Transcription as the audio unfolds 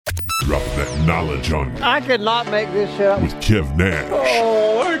Dropping that knowledge on you. I could not make this shit up. With Kev Nash.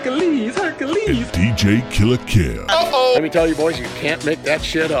 Oh, Hercules. And DJ Killer Kev. Let me tell you, boys, you can't make that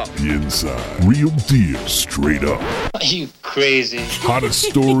shit up. The Inside. Real deal, straight up. Are you crazy? Hottest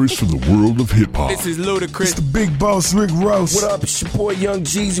stories from the world of hip-hop. This is Ludacris. It's the big boss, Rick Ross. What up? It's your boy, Young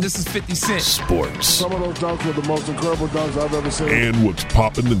Jeezy. This is 50 Cent. Sports. Some of those dunks were the most incredible dunks I've ever seen. And what's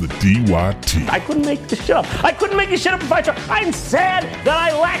popping in the DYT. I couldn't make this shit up. I couldn't make this shit up if I tried. I'm sad that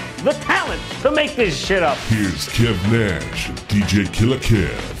I lack the talent to make this shit up. Here's Kev Nash and DJ Killer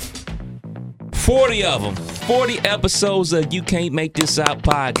Kev. 40 of them. 40 episodes of You Can't Make This Out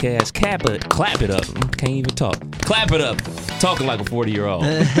podcast. Clap it up. Can't even talk. Clap it up. Talking like a 40-year-old.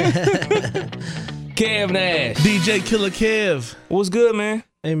 Kev Nash. DJ Killer Kev. What's good, man?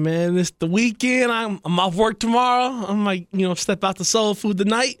 Hey, man, it's the weekend. I'm off work tomorrow. I'm like, step out to Soul Food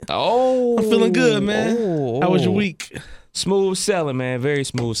tonight. Oh. I'm feeling good, man. How was your week? Smooth selling, man. Very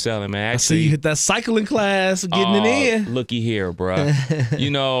smooth selling, man. Actually, I see you hit that cycling class, getting it in. Looky here, bro.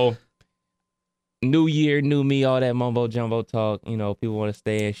 New year, new me, all that mumbo jumbo talk. People want to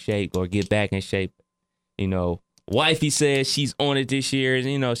stay in shape or get back in shape. Wifey says she's on it this year.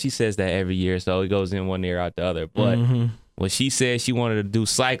 She says that every year, so it goes in one ear out the other. But when she said she wanted to do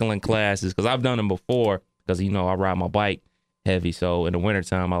cycling classes, because I've done them before, because, I ride my bike heavy. So in the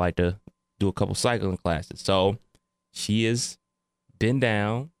wintertime, I like to do a couple cycling classes. So she has been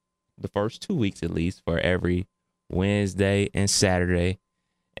down the first 2 weeks at least for every Wednesday and Saturday.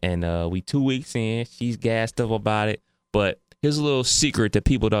 And we 2 weeks in, she's gassed up about it. But here's a little secret that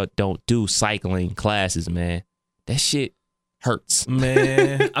people don't do cycling classes, man. That shit hurts.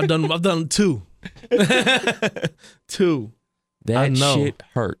 Man, I've done two. Two. That shit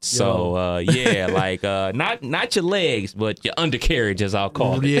hurts. Yo. So not your legs, but your undercarriage, as I'll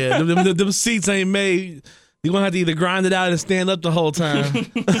call it. Yeah, them seats ain't made. You're gonna have to either grind it out and stand up the whole time.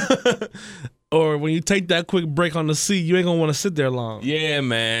 Or when you take that quick break on the seat, you ain't gonna want to sit there long. Yeah,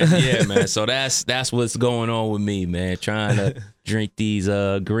 man. Yeah, man. So that's what's going on with me, man. Trying to drink these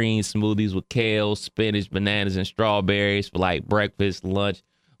green smoothies with kale, spinach, bananas, and strawberries for like breakfast, lunch.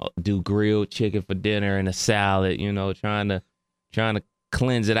 Do grilled chicken for dinner and a salad. Trying to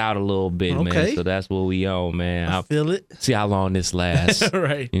cleanse it out a little bit, man. So that's what we on, man. I feel it. See how long this lasts.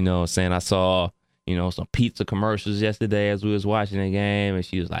 Right. You know what I'm saying? I saw some pizza commercials yesterday as we was watching the game, and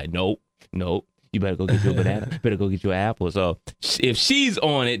she was like, Nope. You better go get your banana. Better go get your apple. So if she's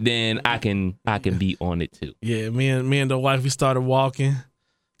on it, then I can be on it too. Yeah, me and the wife, we started walking a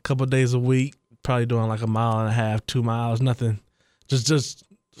couple of days a week, probably doing like 1.5 miles, 2 miles, nothing, just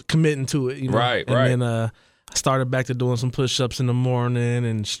committing to it. Right. And then I started back to doing some push-ups in the morning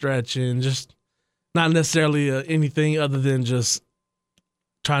and stretching, just not necessarily anything other than just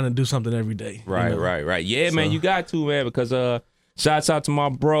trying to do something every day. Right. Yeah, so, man, you got to, man, because shouts out to my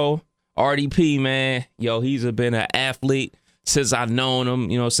bro. RDP, man, he's been an athlete since I've known him,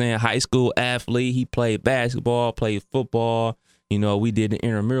 high school athlete. He played basketball, played football. We did the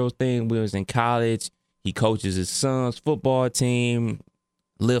intramural thing. We was in college. He coaches his son's football team,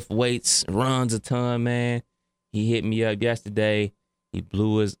 lift weights, runs a ton, man. He hit me up yesterday. He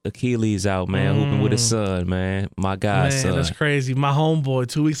blew his Achilles out, man, hooping with his son, man. My guy's son. Man, that's crazy. My homeboy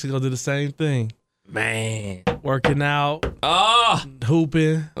 2 weeks ago did the same thing. Man. Working out.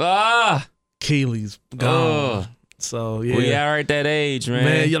 Hooping. Achilles gone. So, yeah. We are at that age, man.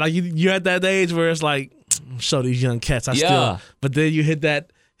 Man, you're at that age where it's like, show these young cats. But then you hit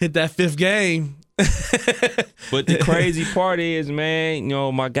that fifth game. But the crazy part is, man,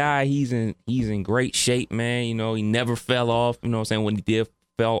 my guy, he's in great shape, man. He never fell off. When he did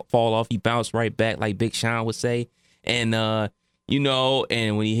fall off, he bounced right back, like Big Sean would say. And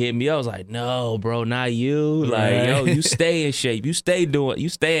and when he hit me, I was like, no, bro, not you. Like, you stay in shape. You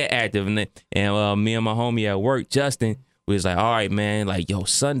stay active. And me and my homie at work, Justin, we was like, all right, man, like,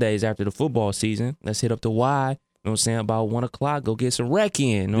 Sundays after the football season, let's hit up the Y. You know what I'm saying? About 1 o'clock, go get some rec in.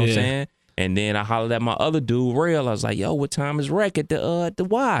 You know what I'm saying? And then I hollered at my other dude, Real. I was like, what time is rec at the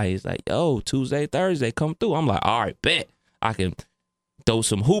Y? He's like, Tuesday, Thursday, come through. I'm like, all right, bet. I can throw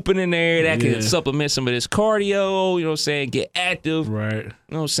some hooping in there. That can supplement some of this cardio, you know what I'm saying? Get active. Right. You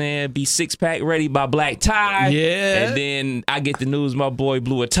know what I'm saying? Be six-pack ready by black tie. Yeah. And then I get the news my boy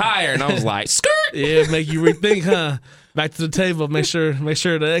blew a tire, and I was like, skirt. Yeah, make you rethink, huh? Back to the table. Make sure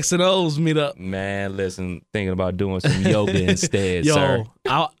the X and O's meet up. Man, listen, thinking about doing some yoga instead, sir.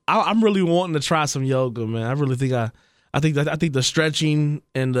 I'm really wanting to try some yoga, man. I really think I think the stretching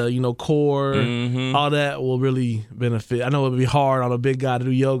and the core, all that will really benefit. I know it would be hard on a big guy to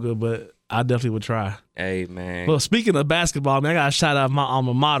do yoga, but I definitely would try. Hey, man. Well, speaking of basketball, man, I got to shout out my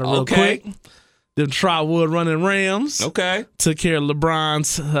alma mater real quick. the Trotwood running Rams. Okay. Took care of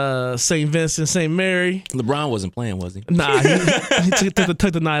LeBron's St. Vincent, St. Mary. LeBron wasn't playing, was he? Nah, he took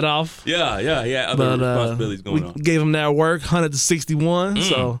the night off. Yeah. Other responsibilities going on. Gave him that work, 100-61.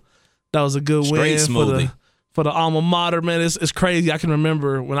 So that was a good win for the alma mater, man. It's crazy. I can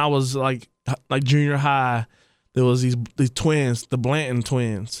remember when I was like junior high, there was these twins, the Blanton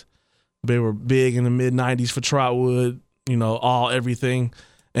twins. They were big in the mid '90s for Trotwood. Everything.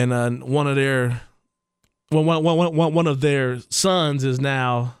 And one of their sons is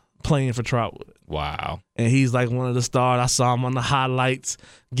now playing for Trotwood. Wow. And he's like one of the stars. I saw him on the highlights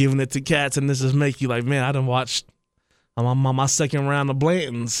giving it to cats, and this just make you like, man, I done watched. I'm on my second round of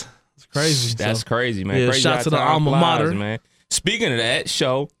Blantons. It's crazy. That's crazy, man. Yeah, crazy shout to the alma mater, man. Speaking of that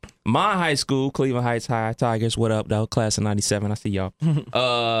show, my high school, Cleveland Heights High Tigers. What up, though? Class of '97. I see y'all.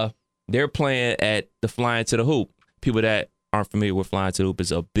 They're playing at the Flying to the Hoop. People that aren't familiar with Flying to the Hoop,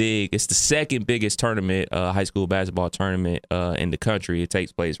 it's the second biggest tournament, high school basketball tournament in the country. It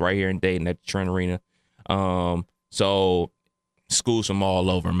takes place right here in Dayton at the Trent Arena. So schools from all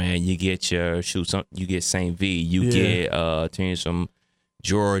over, man. You get you get St. V, you get teams from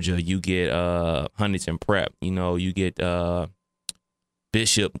Georgia, you get Huntington Prep, you get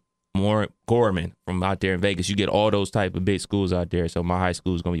Bishop Gorman from out there in Vegas. You get all those type of big schools out there. So my high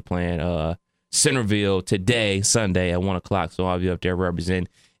school is gonna be playing Centerville today, Sunday at 1:00. So I'll be up there representing.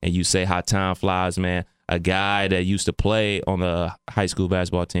 And you say how time flies, man. A guy that used to play on the high school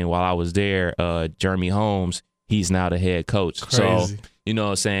basketball team while I was there, Jeremy Holmes, he's now the head coach. Crazy. So, you know what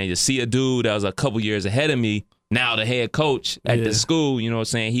I'm saying? You see a dude that was a couple years ahead of me, now the head coach at the school, you know what I'm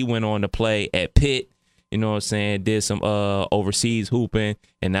saying? He went on to play at Pitt, you know what I'm saying? Did some overseas hooping,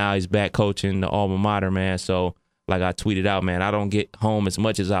 and now he's back coaching the alma mater, man. So, like I tweeted out, man, I don't get home as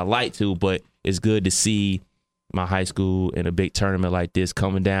much as I like to, but it's good to see my high school in a big tournament like this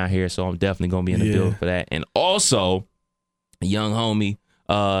coming down here. So I'm definitely going to be in the building for that. And also, a young homie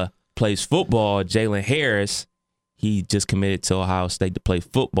plays football, Jalen Harris. He just committed to Ohio State to play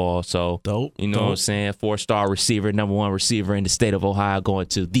football. So, you know what I'm saying? 4-star receiver, number 1 receiver in the state of Ohio, going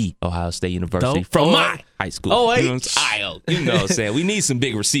to the Ohio State University from my high school. You know what I'm saying? We need some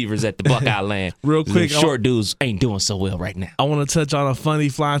big receivers at the Buckeye Land. Real quick. Short dudes ain't doing so well right now. I want to touch on a funny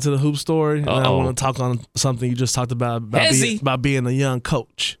Flying to the Hoop story. And I want to talk on something you just talked about being a young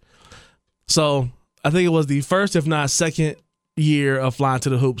coach. So, I think it was the first, if not second, year of Flying to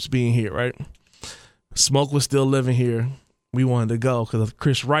the Hoops being here, right? Smoke was still living here. We wanted to go because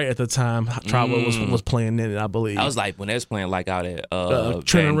Chris Wright at the time, Trotwood was playing in it, I believe. I was like when they was playing like out at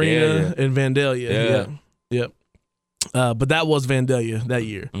Trent Arena and Vandalia. Yep. But that was Vandalia that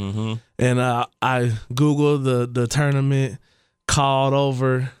year. Mm-hmm. And I Googled the tournament, called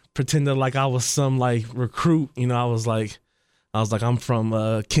over, pretended like I was some like recruit. I was like I'm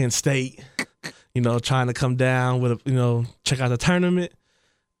from Kent State. Trying to come down with check out the tournament.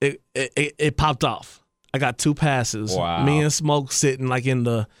 It popped off. I got 2 passes. Wow. Me and Smoke sitting like in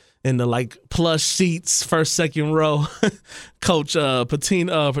the like plush seats, first, second row. Coach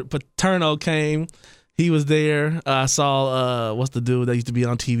Paterno came. He was there. I saw what's the dude that used to be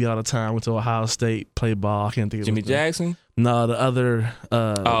on TV all the time, went to Ohio State, played ball. I can't think of Jimmy Jackson? No, the other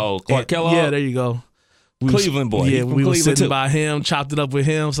Clark Kellogg? Yeah, there you go. Cleveland boy. Yeah, we were sitting by him, chopped it up with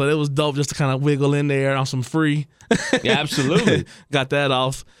him. So it was dope just to kind of wiggle in there on some free. Yeah, absolutely. Got that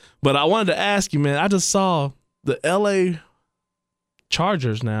off. But I wanted to ask you, man, I just saw the LA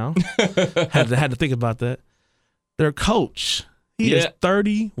Chargers now. had to think about that. Their coach, he is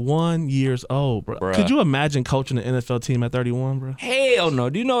 31 years old, bro. Bruh. Could you imagine coaching an NFL team at 31, bro? Hell no.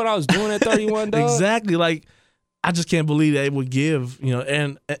 Do you know what I was doing at 31, dog? Exactly. Like, I just can't believe they would give,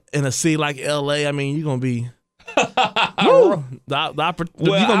 and in a city like LA, I mean, you're going to be you're going to be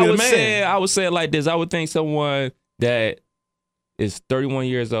the man. I would say it like this. I would think someone that is 31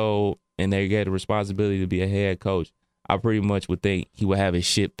 years old and they get the responsibility to be a head coach, I pretty much would think he would have his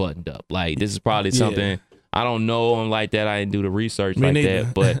shit buttoned up. Like, this is probably something, I don't know him like that. I didn't do the research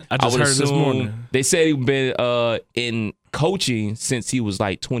that, but I just would heard assume this morning. They said he'd been in coaching since he was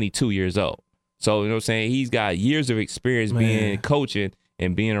like 22 years old. So, you know what I'm saying? He's got years of experience being coaching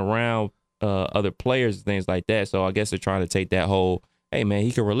and being around other players and things like that. So I guess they're trying to take that whole, hey, man,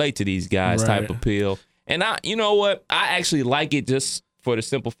 he can relate to these guys type appeal. And you know what? I actually like it just for the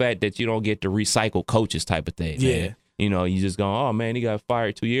simple fact that you don't get to recycle coaches type of thing, man. You just go, oh, man, he got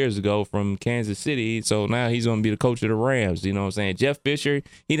fired 2 years ago from Kansas City, so now he's going to be the coach of the Rams. You know what I'm saying? Jeff Fisher,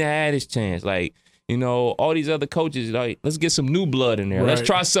 he done had his chance. Like, all these other coaches, like, let's get some new blood in there. Let's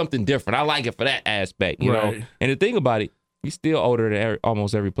try something different. I like it for that aspect, you know? And the thing about it, he's still older than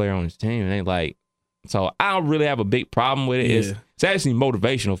almost every player on his team. It ain't like So I don't really have a big problem with it. Yeah. It's actually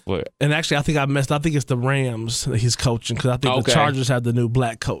motivational for it. And actually, I think I messed. I think it's the Rams that he's coaching because I think the Chargers have the new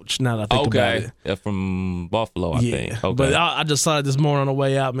black coach. Now that I think about it, From Buffalo, I think. Okay, but I just saw it this morning on the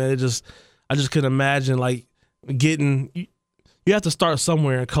way out, man. I just couldn't imagine like getting. You have to start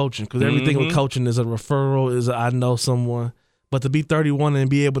somewhere in coaching because everything with coaching is a referral. I know someone, but to be 31 and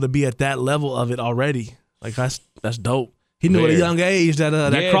be able to be at that level of it already, like that's dope. He knew at a young age that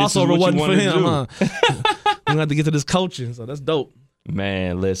crossover wasn't for him. Huh? You have to get to this coaching, so that's dope.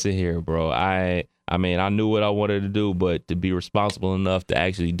 Man, listen here, bro. I mean, I knew what I wanted to do, but to be responsible enough to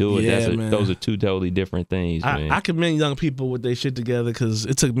actually do it, those are two totally different things, man. I commend young people with their shit together because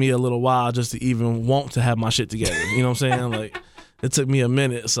it took me a little while just to even want to have my shit together. You know what I'm saying? Like, it took me a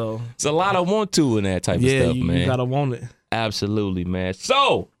minute, so. It's a lot of want to in that type of stuff, man. You gotta want it. Absolutely, man.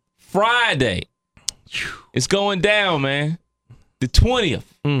 So, Friday, it's going down, man. The 20th.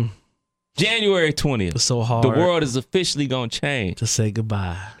 January 20th. It's so hard. The world is officially going to change. To say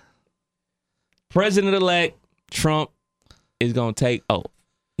goodbye. President-elect Trump is going to take oath.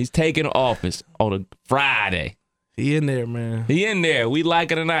 He's taking office on a Friday. He in there, man. He in there. We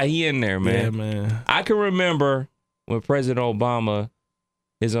like it or not, he in there, man. Yeah, man. I can remember when President Obama,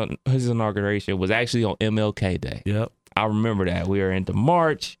 his inauguration was actually on MLK Day. Yep. I remember that. We were into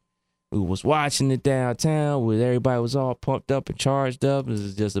March. We was watching it downtown where everybody was all pumped up and charged up. It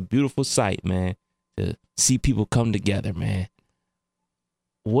was just a beautiful sight, man, to see people come together, man.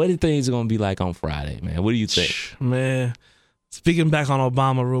 What do things going to be like on Friday, man? What do you think? Man, speaking back on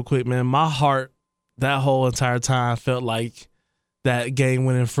Obama real quick, man, my heart that whole entire time felt like that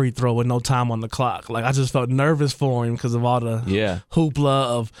game-winning free throw with no time on the clock. Like, I just felt nervous for him because of all the hoopla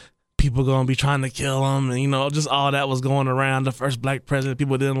of people going to be trying to kill him, and, you know, just all that was going around. The first black president,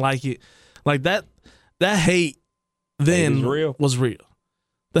 people didn't like it. Like, that hate then was real.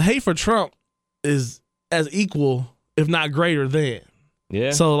 The hate for Trump is as equal, if not greater than.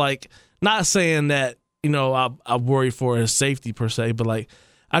 Yeah. So, like, not saying that, you know, I worry for his safety per se, but, like,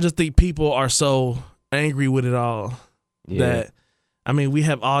 I just think people are so angry with it all that, I mean, we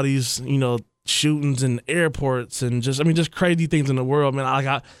have all these, you know, shootings in airports and just crazy things in the world,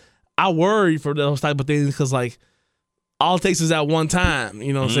 man. I worry for those type of things because, like, all it takes is that one time,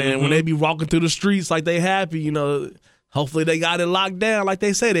 you know what I'm saying? When they be walking through the streets like they happy, you know, hopefully they got it locked down like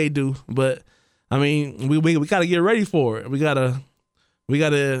they say they do. But, I mean, we got to get ready for it. We got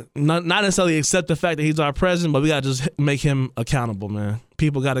to not necessarily accept the fact that he's our president, but we got to just make him accountable, man.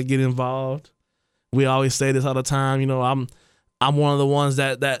 People got to get involved. We always say this all the time. You know, I'm one of the ones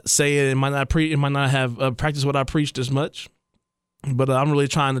that say it and might not have practiced what I preached as much. But I'm really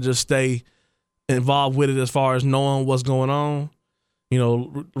trying to just stay involved with it as far as knowing what's going on. You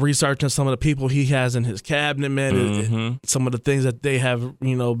know, researching some of the people he has in his cabinet, man. Some of the things that they have,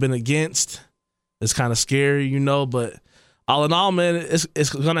 you know, been against. It's kind of scary, you know. But all in all, man, it's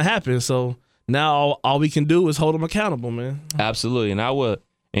going to happen. So now all we can do is hold them accountable, man. Absolutely. And I would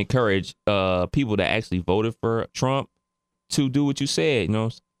encourage people that actually voted for Trump to do what you said, you know.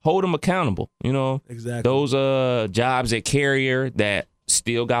 Hold them accountable, you know. Exactly. Those jobs at Carrier that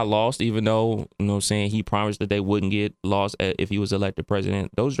still got lost, even though, you know, saying he promised that they wouldn't get lost if he was elected president.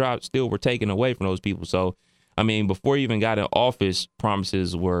 Those jobs still were taken away from those people. So, I mean, before he even got in office,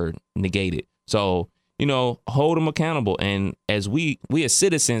 promises were negated. So, you know, hold them accountable. And as we as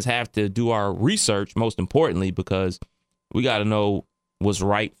citizens have to do our research, most importantly, because we got to know what's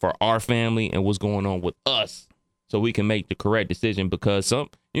right for our family and what's going on with us, so we can make the correct decision. Because some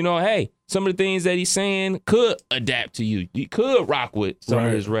of the things that he's saying could adapt to you. You could rock with some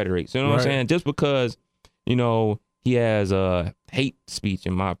of his rhetoric. You know what I'm saying? Just because, you know, he has hate speech,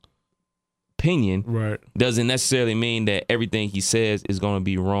 in my opinion, doesn't necessarily mean that everything he says is going to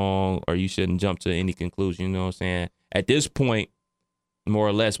be wrong or you shouldn't jump to any conclusion. You know what I'm saying? At this point, more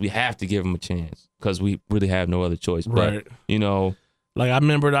or less, we have to give him a chance because we really have no other choice. But, you know, like, I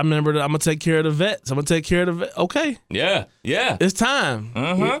remembered I'm going to take care of the vets. I'm going to take care of the vets. Okay. Yeah. It's time.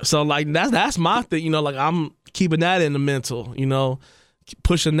 So, like, that's my thing. You know, like, I'm keeping that in the mental, you know,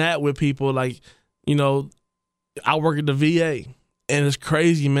 pushing that with people. Like, you know, I work at the VA, and it's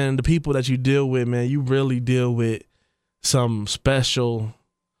crazy, man. The people that you deal with, man, you really deal with some special,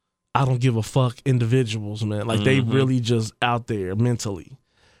 I don't give a fuck individuals, man. Like, they really just out there mentally.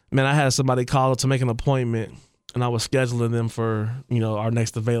 Man, I had somebody call to make an appointment, and I was scheduling them for, you know, our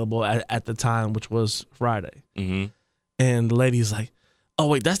next available at the time, which was Friday. And the lady's like, "Oh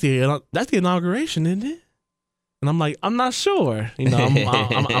wait, that's the inauguration, isn't it?" And I'm like, "I'm not sure." You know,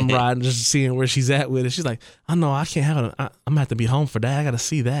 I'm riding, just seeing where she's at with it. She's like, "Oh no, I can't have it. I'm gonna have to be home for that. I got to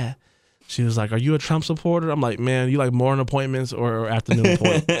see that." She was like, "Are you a Trump supporter?" I'm like, "Man, you like morning appointments or afternoon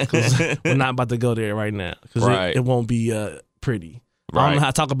appointments? Because we're not about to go there right now. Because Right. it won't be pretty. I Right. don't know how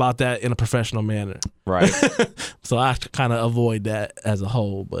to talk about that in a professional manner. Right. So I kind of avoid that as a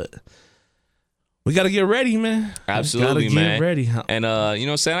whole. But we got to get ready, man. Absolutely, gotta man. Get ready. And you know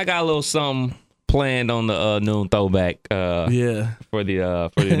what I'm saying? I got a little something planned on the noon throwback Yeah. for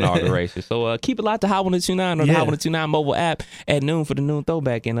the inauguration. So keep it locked to Hot 102.9 or the Yeah. Hot 102.9 mobile app at noon for the noon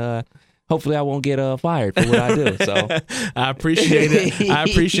throwback. And hopefully I won't get fired for what I do. So I appreciate it. I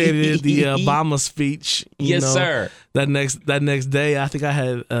appreciated the Obama speech. You yes, know, sir. That next day, I think I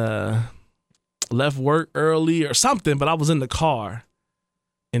had left work early or something, but I was in the car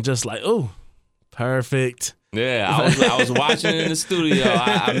and just like, oh, perfect. Yeah, I was watching in the studio.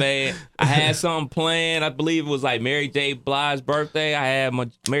 I had something planned. I believe it was like Mary J. Blige's birthday. I had my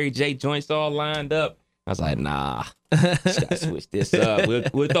Mary J. joints all lined up. I was like, nah, just gotta switch this up.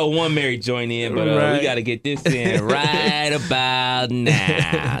 We'll throw one Mary joint in, but Right. we gotta get this in right about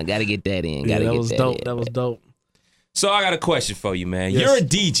now. Gotta get that in. Yeah, Gotta that get was that dope. in. That was dope. So I got a question for you, man. Yes. You're a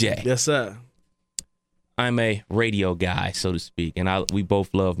DJ. Yes, sir. I'm a radio guy, so to speak, and we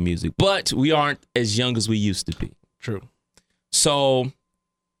both love music, but we aren't as young as we used to be. True. So,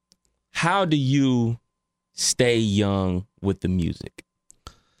 how do you stay young with the music?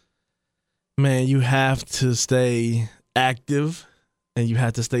 Man, you have to stay active and you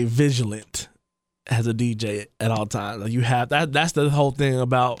have to stay vigilant as a DJ at all times. Like you have that's the whole thing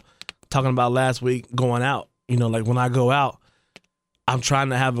about talking about last week going out. You know, like when I go out, I'm trying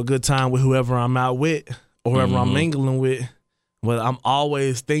to have a good time with whoever I'm out with or whoever I'm mingling with, but I'm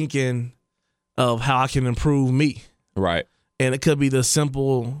always thinking of how I can improve me. Right. And it could be the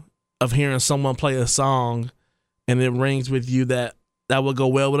simple of hearing someone play a song and it rings with you that would go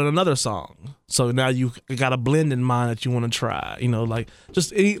well with another song. So now you got a blend in mind that you want to try. You know, like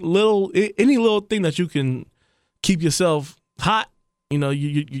just any little thing that you can keep yourself hot, you know,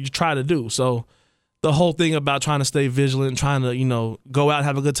 you try to do. So the whole thing about trying to stay vigilant, trying to, you know, go out and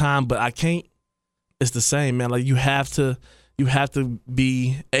have a good time, but I can't, it's the same, man. Like you have to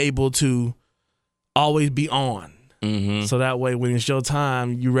be able to always be on. Mm-hmm. So that way, when it's your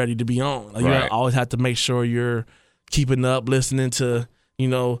time, you're ready to be on. Like Right. You always have to make sure you're keeping up, listening to, you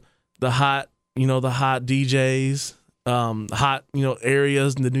know, the hot DJs, hot, you know,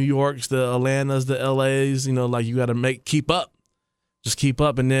 areas, the New Yorks, the Atlantas, the LAs. You know, like you got to keep up, just keep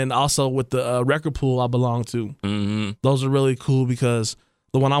up. And then also with the record pool I belong to, those are really cool because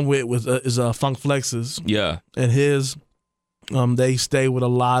the one I'm with is Funk Flexes. Yeah. And his, they stay with a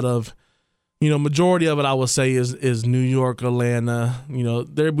lot of, you know, majority of it I would say is New York, Atlanta. You know,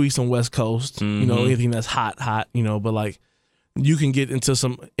 there'll be some West Coast. You know, anything that's hot. You know, but like you can get into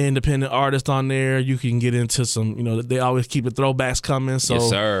some independent artists on there. You can get into some. You know, they always keep the throwbacks coming. So, yes,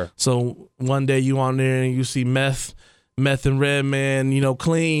 sir. So one day you on there and you see Meth and Redman. You know,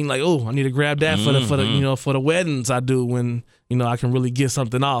 clean. Like, oh, I need to grab that for the you know, for the weddings I do when, you know, I can really get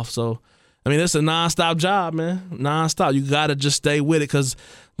something off. So. I mean, it's a nonstop job, man. Nonstop. You gotta just stay with it because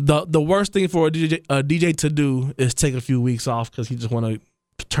the worst thing for a DJ to do is take a few weeks off because he just want to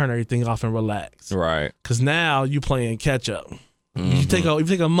turn everything off and relax. Right. Because now you playing catch up. You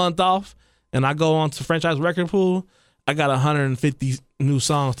take a month off, and I go on to Franchise Record Pool. I got 150 new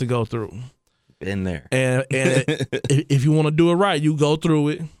songs to go through. Been there. And if you want to do it right, you go through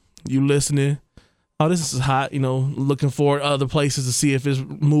it. You listening. Oh, this is hot, you know, looking for other places to see if it's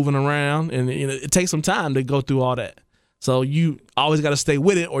moving around. And you know, it takes some time to go through all that. So you always got to stay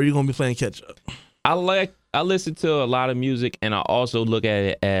with it or you're going to be playing catch up. I listen to a lot of music and I also look at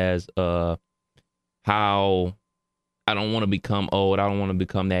it as how I don't want to become old. I don't want to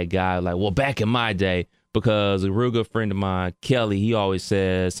become that guy like, well, back in my day, because a real good friend of mine, Kelly, he always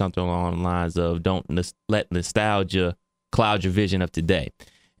says something along the lines of don't let nostalgia cloud your vision of today.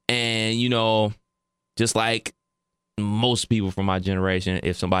 And, you know, just like most people from my generation,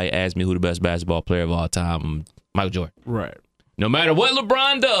 if somebody asks me who the best basketball player of all time, I'm Michael Jordan. Right. No matter what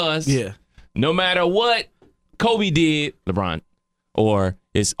LeBron does, yeah. No matter what Kobe did, LeBron, or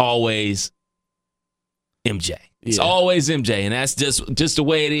it's always MJ. It's always MJ, and that's just the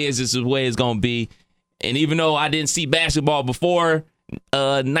way it is. It's the way it's going to be. And even though I didn't see basketball before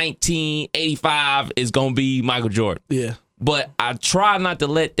 1985, it's going to be Michael Jordan. Yeah. But I try not to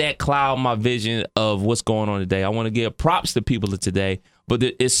let that cloud my vision of what's going on today. I want to give props to people of today. But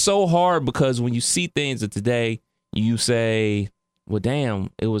it's so hard because when you see things of today, you say, well, damn,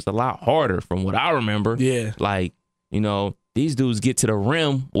 it was a lot harder from what I remember. Yeah. Like, you know, these dudes get to the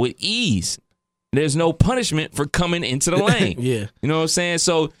rim with ease. there's no punishment for coming into the lane. Yeah. You know what I'm saying?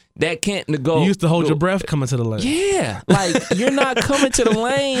 So that can't go. You used to hold your breath coming to the lane. Yeah, like you're not coming to the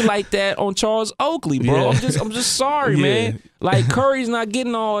lane like that on Charles Oakley, bro. Yeah. I'm just sorry, Yeah. man. Like Curry's not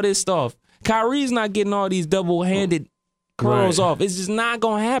getting all this stuff. Kyrie's not getting all these double-handed curls Right. off. It's just not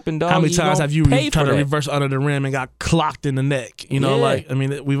gonna happen, dog. How many times have you pay tried for to that? reverse under the rim and got clocked in the neck? You know, Yeah. like, I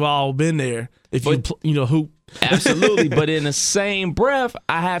mean, we've all been there. If you hoop. Absolutely, but in the same breath,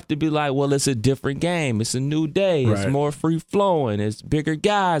 I have to be like, well, it's a different game. It's a new day. It's Right. more free flowing. It's bigger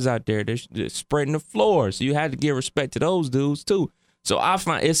guys out there. They're spreading the floor. So you have to give respect to those dudes too. So I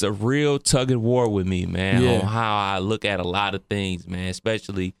find it's a real tug and war with me, man, Yeah. on how I look at a lot of things, man,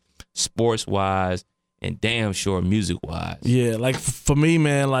 especially sports wise and damn sure music wise. Yeah, like for me,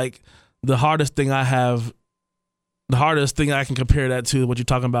 man, like the hardest thing I can compare that to what you're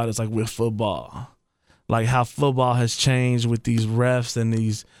talking about is like with football. Like how football has changed with these refs and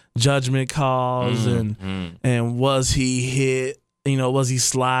these judgment calls and was he hit, was he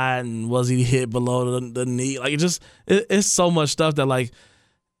sliding, was he hit below the knee? Like it's so much stuff that like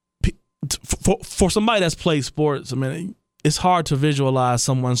for somebody that's played sports, I mean, it's hard to visualize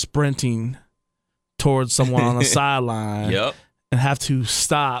someone sprinting towards someone on the sideline Yep. and have to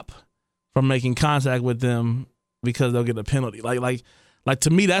stop from making contact with them because they'll get a penalty. Like to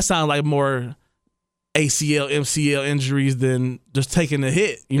me, that sounds like more ACL, MCL injuries than just taking a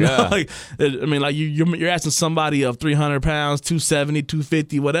hit. You know, Yeah. like I mean, like you're asking somebody of 300 pounds, 270,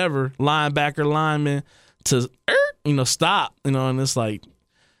 250, whatever, linebacker, lineman, to stop. And it's like,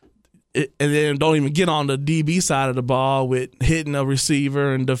 and then don't even get on the DB side of the ball with hitting a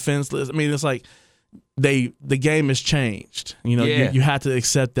receiver and defenseless. I mean, it's like the game has changed. Yeah. You have to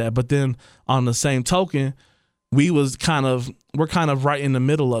accept that. But then on the same token, we're kind of right in the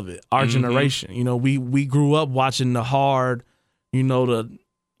middle of it. Our generation, we grew up watching the hard, the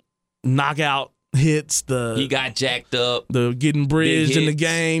knockout hits, He got jacked up. the getting bridged in the hits.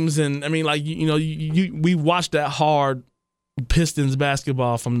 games, and I mean, like we watched that hard Pistons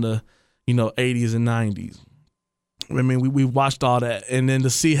basketball from the 80s and 90s. I mean, we watched all that, and then to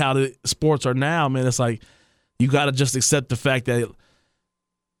see how the sports are now, man, it's like you got to just accept the fact that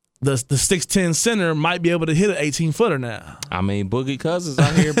the 6'10" center might be able to hit an 18-footer now. I mean, Boogie Cousins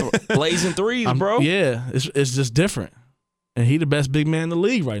out here blazing threes, bro. Yeah, it's just different, and he the best big man in the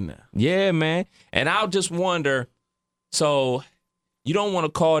league right now. Yeah, man. And I'll just wonder, so you don't want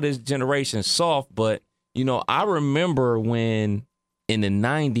to call this generation soft, but, I remember when in the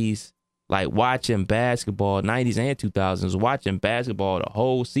 90s, like watching basketball, 90s and 2000s, watching basketball the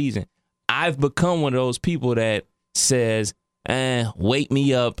whole season, I've become one of those people that says, wake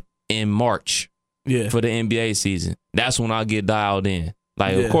me up in March Yeah, for the NBA season. That's when I'll get dialed in.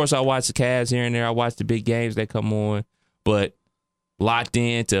 Like, Yeah. of course, I watch the Cavs here and there. I watch the big games that come on, but locked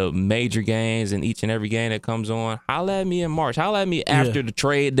into major games and each and every game that comes on, holla at me in March. Holla at me after the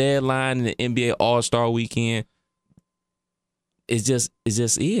trade deadline and the NBA All-Star weekend. It just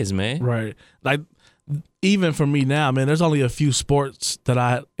is, man. right. Like even for me now, man, there's only a few sports that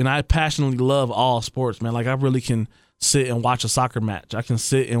I passionately love all sports, man. Like I really can sit and watch a soccer match. I can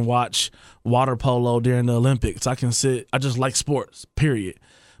sit and watch water polo during the Olympics. I just like sports, period.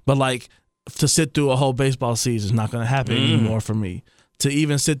 But like to sit through a whole baseball season is not going to happen anymore for me. To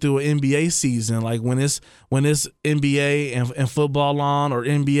even sit through an NBA season, like when it's NBA and football on, or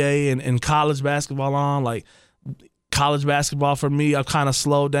NBA and college basketball on, like college basketball for me, I've kind of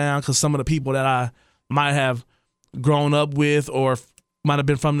slowed down because some of the people that I might have grown up with or might have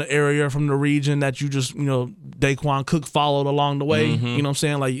been from the area, from the region that you just, Daquan Cook followed along the way. You know what I'm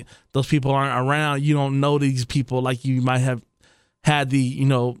saying? Like those people aren't around. You don't know these people like you might have had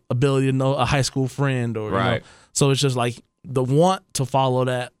the, ability to know a high school friend or, Right. So it's just like the want to follow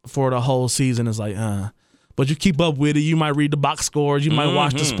that for the whole season is like, But you keep up with it. You might read the box scores. You might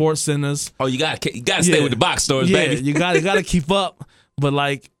watch the Sports Centers. Oh, you gotta stay with the box stores, Yeah, baby. you gotta keep up. But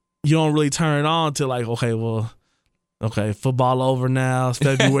like you don't really turn it on till like, okay, football over now. It's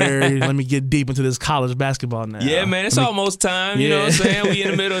February. Let me get deep into this college basketball now. Yeah, man, it's almost time. You know what I'm saying? We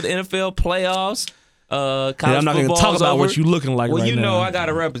in the middle of the NFL playoffs. College I'm not gonna talk football's about over. what you looking like Well, right now. I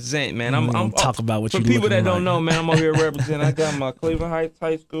gotta represent, man. I'm talk about what for you people looking that don't like. know, man. I'm over here representing. I got my Cleveland Heights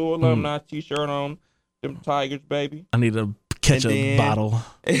High School alumni T-shirt on. Them Tigers, baby. I need a ketchup bottle.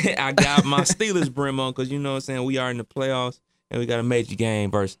 I got my Steelers brim on because you know what I'm saying. We are in the playoffs and we got a major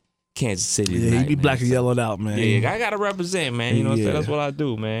game versus Kansas City. Yeah, tonight, you be man. black and yellowed out, man. Yeah, I gotta represent, man. You know what I'm saying? That's what I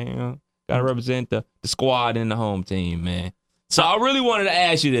do, man. Gotta represent the squad and the home team, man. So I really wanted to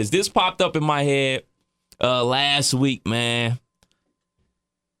ask you this. This popped up in my head last week, man.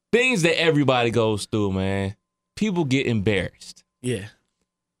 Things that everybody goes through, man. People get embarrassed. Yeah.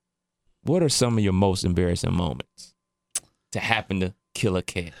 what are some of your most embarrassing moments to happen to Killer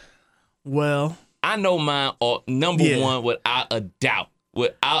Kev? Well, I know mine. Number one, without a doubt.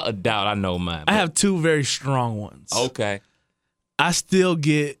 Without a doubt, I know mine. I have two very strong ones. Okay. I still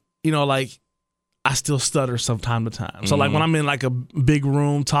get, like, I still stutter from time to time. So, like, when I'm in, like, a big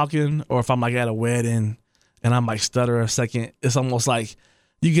room talking, or if I'm, like, at a wedding and I'm, like, stutter a second, it's almost like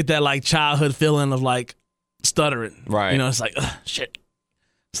you get that, like, childhood feeling of, like, stuttering. Right. It's like, shit,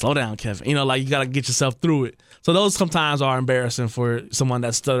 slow down, Kevin. Like, you got to get yourself through it. So those sometimes are embarrassing for someone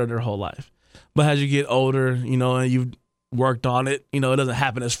that stuttered their whole life. But as you get older, and you've worked on it, it doesn't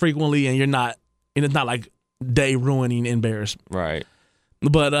happen as frequently, and it's not like day ruining embarrassment. Right.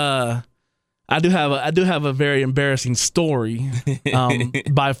 But I do have a very embarrassing story.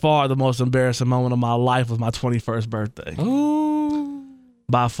 By far, the most embarrassing moment of my life was my 21st birthday. Ooh.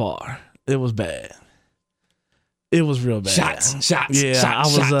 By far, it was bad. It was real bad. Shots. Yeah,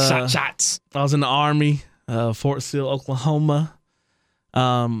 Shots. I was in the Army, Fort Sill, Oklahoma.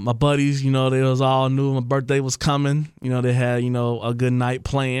 My buddies, they was all knew my birthday was coming. They had, a good night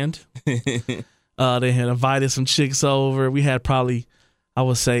planned. They had invited some chicks over. We had probably, I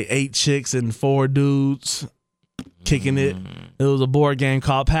would say, 8 chicks and 4 dudes kicking it. It was a board game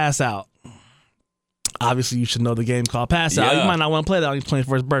called Pass Out. Obviously, you should know the game called Pass Out. You might not want to play that when you're playing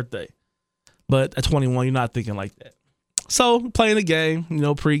for his birthday. But at 21, you're not thinking like that. So, playing the game,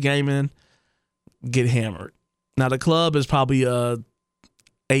 pre-gaming, get hammered. Now, the club is probably a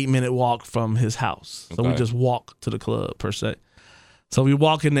 8-minute walk from his house. So we just walk to the club, per se. So we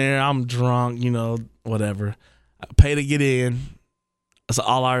walk in there. I'm drunk, whatever. I pay to get in. That's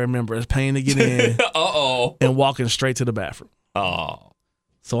all I remember is paying to get in. Uh-oh. And walking straight to the bathroom. Oh.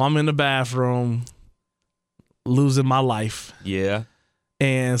 So I'm in the bathroom, losing my life. Yeah.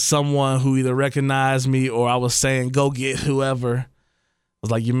 And someone who either recognized me or I was saying, go get whoever,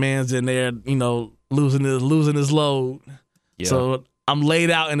 was like, your man's in there, losing his load. Yeah. So I'm laid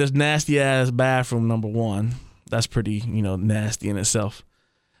out in this nasty-ass bathroom, number one. That's pretty, nasty in itself.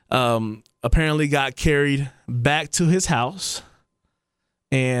 Apparently got carried back to his house,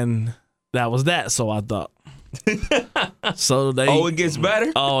 and that was that, so I thought. It gets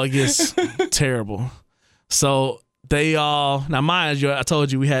better? Oh, it gets terrible. So they all, now mind you, I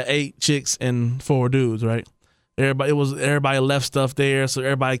told you we had 8 chicks and 4 dudes, right? Everybody left stuff there, so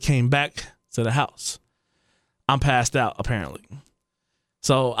everybody came back to the house. I'm passed out, apparently.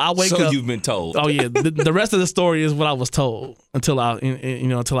 So I wake up. So you've been told. Oh yeah, the rest of the story is what I was told until I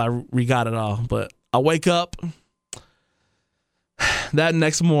re-got it all. But I wake up that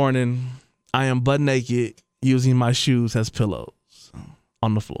next morning. I am butt naked, using my shoes as pillows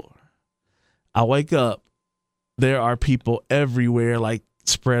on the floor. I wake up. There are people everywhere, like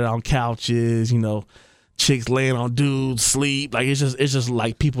spread on couches. Chicks laying on dudes, sleep. Like it's just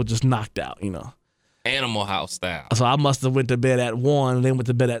like people just knocked out. Animal House style. So I must have went to bed at 1 and then went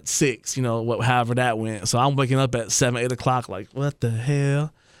to bed at 6, however that went. So I'm waking up at 7, 8 o'clock like, what the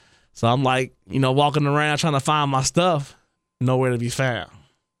hell? So I'm like, walking around trying to find my stuff. Nowhere to be found.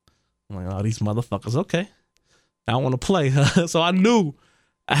 I'm like, oh, these motherfuckers, okay. I want to play. So I knew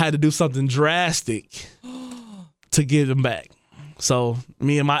I had to do something drastic to get them back. So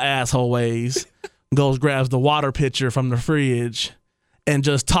me and my asshole ways goes grabs the water pitcher from the fridge and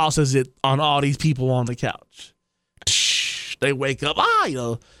just tosses it on all these people on the couch. They wake up,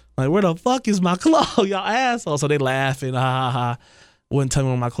 like, where the fuck is my clothes, y'all asshole? So they laughing, ha. Wouldn't tell me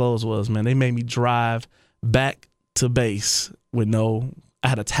where my clothes was, man. They made me drive back to base with I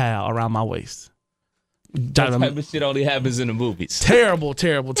had a towel around my waist. That type of shit only happens in the movies. Terrible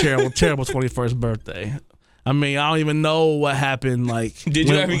 21st birthday. I mean, I don't even know what happened. Like, did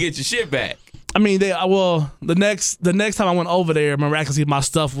you ever get your shit back? I mean, the next time I went over there, miraculously my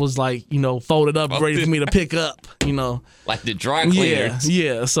stuff was like, folded up, ready for me to pick up, Like the dry cleaners.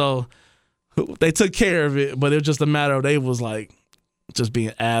 Yeah. So they took care of it, but it was just a matter of they was like just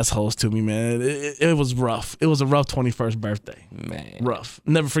being assholes to me, man. It was rough. It was a rough 21st birthday. Man. Rough.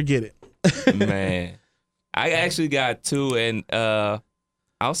 Never forget it. Man. I actually got 2, and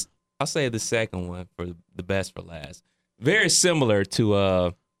I'll say the second one for the best for last. Very similar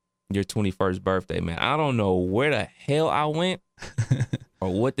to your 21st birthday, man. I don't know where the hell I went or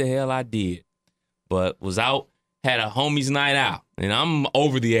what the hell I did, but was out, had a homies night out, and I'm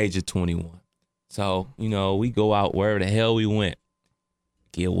over the age of 21. So, we go out wherever the hell we went,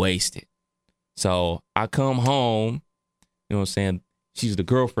 get wasted. So I come home, she's the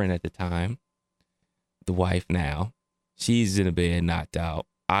girlfriend at the time, the wife now. She's in the bed, knocked out.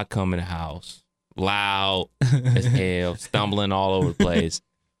 I come in the house, loud as hell, stumbling all over the place.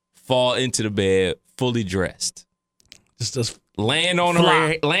 Fall into the bed, fully dressed. Just land on her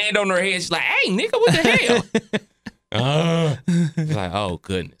head. She's like, hey, nigga, what the hell? It's like, oh,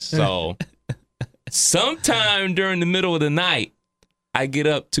 goodness. So sometime during the middle of the night, I get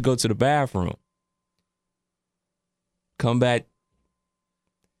up to go to the bathroom. Come back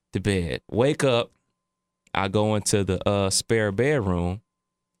to bed. Wake up. I go into the spare bedroom.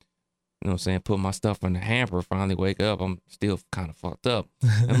 You know what I'm saying? Put my stuff in the hamper. Finally wake up. I'm still kind of fucked up.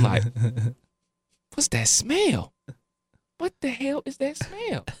 I'm like, what's that smell? What the hell is that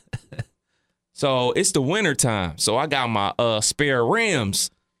smell? So it's the winter time. So I got my spare rims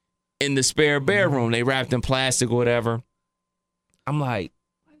in the spare bedroom. They wrapped in plastic or whatever. I'm like,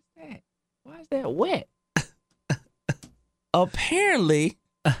 what is that? Why is that wet? Apparently,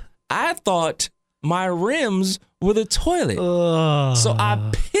 I thought my rims were the toilet. So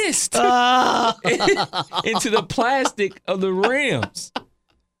I pissed into the plastic of the rims.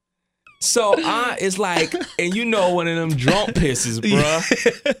 So it's like, and you know one of them drunk pisses,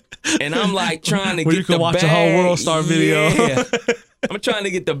 bruh. And I'm like trying to get the bag. You can watch a whole World Star video. Yeah. I'm trying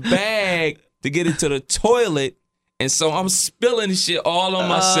to get the bag to get it to the toilet. And so I'm spilling shit all on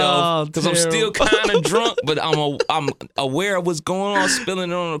myself because I'm still kind of drunk, but I'm aware of what's going on,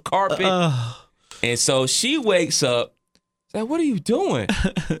 spilling it on the carpet. And so she wakes up. She's like, what are you doing?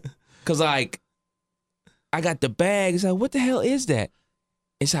 Because, like, I got the bag. It's like, what the hell is that?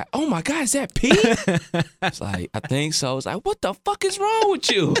 It's like, oh, my God, is that pee? It's like, I think so. It's like, what the fuck is wrong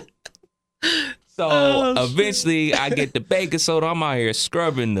with you? So eventually I get the baking soda. I'm out here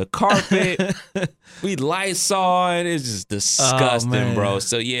scrubbing the carpet. We Lysol, and it's just disgusting, bro.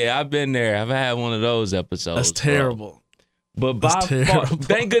 So, yeah, I've been there. I've had one of those episodes. That's terrible. But by far,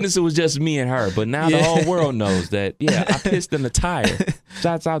 thank goodness it was just me and her. But now the whole world knows that, yeah, I pissed in the tire.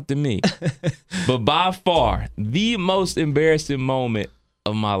 Shouts out to me. But by far, the most embarrassing moment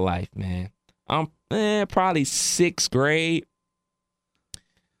of my life, man. I'm probably 6th grade.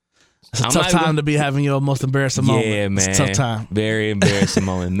 It's a tough time to be having your most embarrassing moment. Yeah, man. It's a tough time. Very embarrassing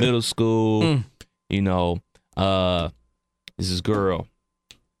moment. Middle school, you know, this is girl,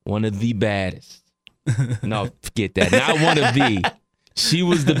 one of the baddest. No, forget that. Not one of the. She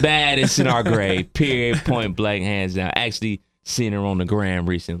was the baddest in our grade. Period. Point blank. Hands down. Actually, seen her on the gram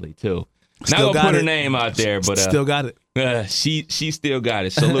recently too. Not gonna put her name out there, but still got it. She still got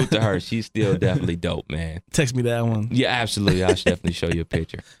it. Salute to her. She's still definitely dope, man. Text me that one. Yeah, absolutely. I should definitely show you a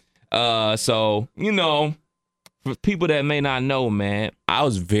picture. So you know, for people that may not know, man, I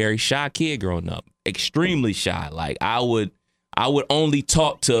was a very shy kid growing up. Extremely shy. Like I would only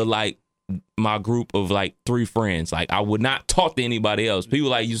talk to like my group of like 3 friends. Like I would not talk to anybody else. People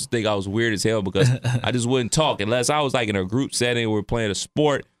like used to think I was weird as hell because I just wouldn't talk unless I was like in a group setting or we're playing a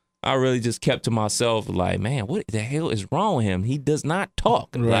sport. I really just kept to myself. Like, man, what the hell is wrong with him? He does not talk.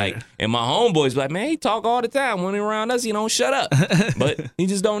 Right. Like, and my homeboys be like, man, he talk all the time. When he around us, he don't shut up. But he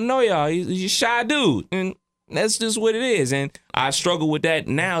just don't know y'all. He's a shy dude, and that's just what it is. And I struggle with that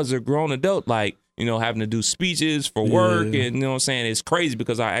now as a grown adult. Like, you know, having to do speeches for work, and you know what I'm saying? It's crazy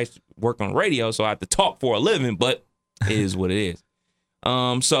because I actually work on radio, so I have to talk for a living, but it is what it is.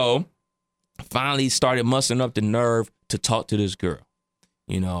 So I finally started mustering up the nerve to talk to this girl,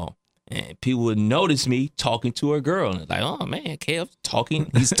 you know, and people would notice me talking to a girl, and it's like, oh man, Kev's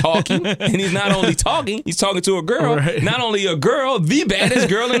talking. He's talking, and he's not only talking, he's talking to a girl. Right. Not only a girl, the baddest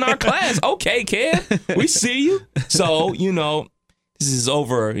girl in our class. Okay, Kev, we see you. So, you know, this is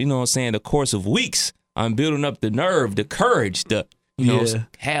over, you know what I'm saying, the course of weeks. I'm building up the nerve, the courage to, you know,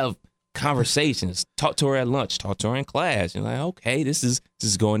 have conversations, talk to her at lunch, talk to her in class. You're like, okay, this is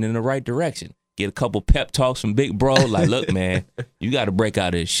going in the right direction. Get a couple pep talks from big bro. Like, look, man, you got to break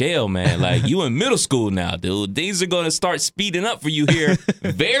out of the shell, man. Like, you in middle school now, dude. Things are going to start speeding up for you here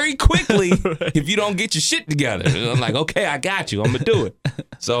very quickly if you don't get your shit together. I'm like, okay, I got you. I'm going to do it.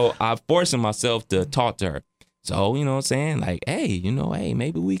 So I'm forcing myself to talk to her. So, you know what I'm saying? Like, hey, you know, hey,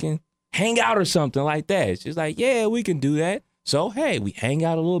 maybe we can hang out or something like that. She's like, yeah, we can do that. So, hey, we hang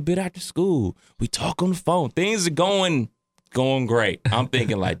out a little bit after school. We talk on the phone. Things are going great. I'm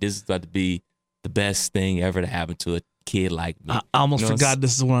thinking like this is about to be the best thing ever to happen to a kid like me. I almost forgot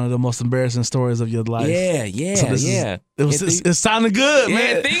this is one of the most embarrassing stories of your life. Yeah, so it sounded good,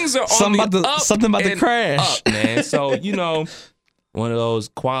 man. Things are on something about to crash. Up, man. So, you know, one of those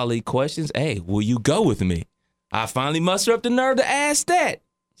quality questions. Hey, will you go with me? I finally muster up the nerve to ask that.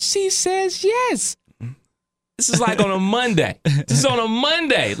 She says yes. This is like on a Monday. This is on a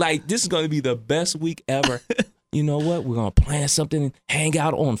Monday. Like, this is going to be the best week ever. You know what? We're going to plan something and hang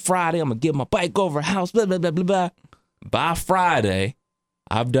out on Friday. I'm going to get my bike over a house, blah, blah, blah, blah, blah. By Friday,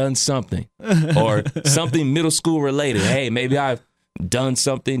 I've done something or something middle school related. Hey, maybe I've done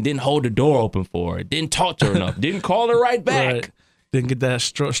something, didn't hold the door open for her, didn't talk to her enough, didn't call her right back. Right. Didn't get that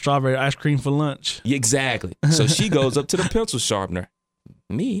strawberry ice cream for lunch. Exactly. So she goes up to the pencil sharpener.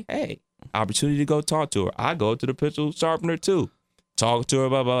 Me, hey, opportunity to go talk to her. I go to the pencil sharpener too. Talk to her,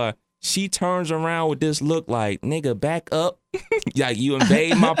 blah, blah, blah. She turns around with this look like, nigga, back up. Like, you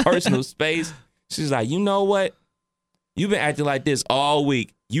invade my personal space. She's like, you know what? You've been acting like this all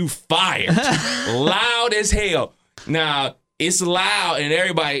week. You fired. Loud as hell. Now, it's loud and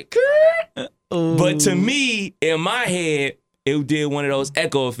everybody, but to me, in my head, it did one of those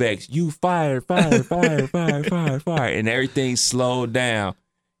echo effects. You fired, fired, fired, fired, fired, fired. And everything slowed down.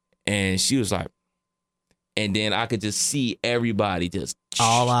 And she was like, and then I could just see everybody just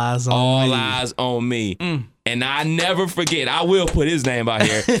all eyes on me. And I never forget. I will put his name out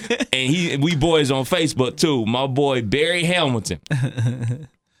here. And we boys on Facebook too. My boy Barry Hamilton.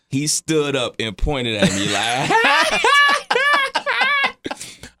 He stood up and pointed at me like,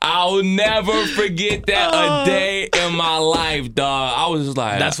 I'll never forget that a day in my life, dog. I was just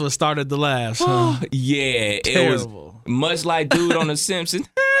like, that's what started the laughs, huh? Yeah, Terrible. It was much like dude on The Simpsons.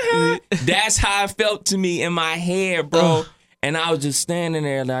 That's how it felt to me in my head, bro. And I was just standing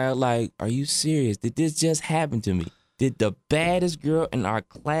there like, are you serious? Did this just happen to me? Did the baddest girl in our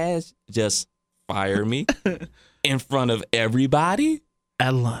class just fire me in front of everybody?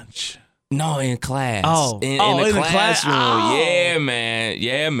 At lunch. No, in class. In in the the classroom. class. Yeah, man.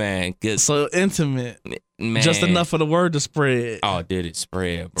 Yeah, man. So intimate. Man. Just enough for the word to spread. Oh, did it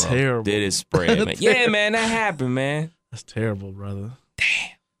spread, bro? Terrible. Did it spread, man? Yeah, man. That happened, man. That's terrible, brother.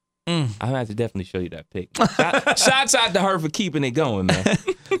 I'm going to have to definitely show you that pic. Shouts out to her for keeping it going, man.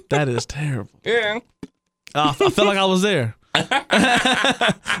 That is terrible. Yeah. I felt like I was there.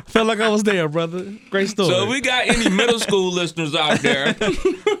 Felt like I was there, brother. Great story. So if we got any middle school listeners out there,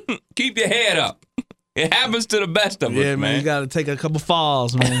 keep your head up. It happens to the best of us, yeah, man. You got to take a couple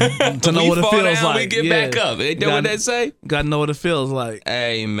falls, man, to know what it feels down, like. We get back up. Ain't that what they say? Got to know what it feels like.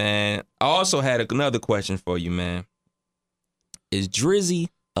 Hey, man. I also had another question for you, man. Is Drizzy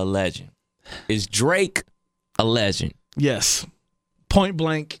a legend? Is Drake a legend? Yes. Point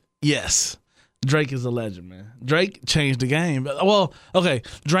blank, yes. Drake is a legend, man. Drake changed the game. Well, okay,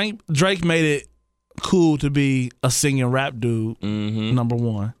 Drake made it cool to be a singing rap dude, number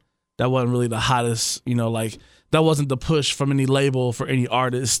one. That wasn't really the hottest, like, that wasn't the push from any label for any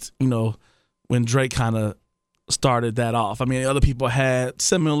artist, when Drake kind of started that off. I mean, other people had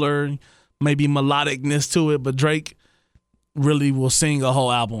similar, maybe melodicness to it, but Drake really will sing a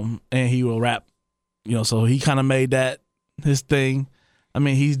whole album and he will rap, so he kind of made that his thing. I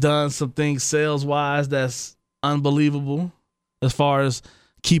mean, he's done some things sales-wise that's unbelievable as far as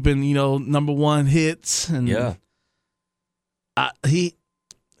keeping, number one hits. And yeah. He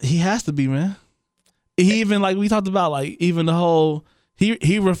has to be, man. He even, like we talked about, like even the whole,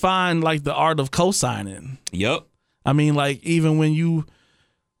 he refined like the art of co-signing. Yep. I mean, like even when you,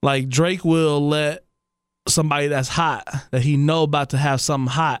 like Drake will let somebody that's hot, that he know about to have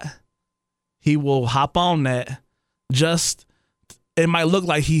something hot, he will hop on that. Just, it might look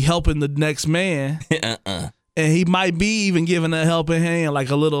like he helping the next man. And he might be even giving a helping hand, like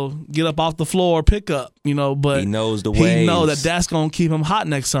a little get up off the floor, pick up, but he knows the ways. He know ways. that's going to keep him hot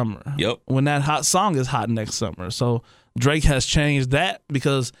next summer. Yep. When that hot song is hot next summer. So Drake has changed that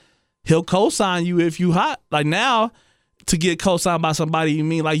because he'll co-sign you if you hot. Like now, to get co-signed by somebody, you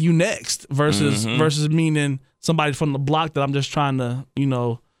mean like you next versus meaning somebody from the block that I'm just trying to,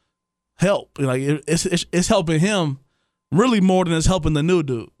 help. Like it's helping him really more than it's helping the new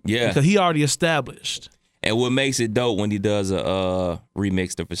dude. Yeah. Because he already established. And what makes it dope when he does a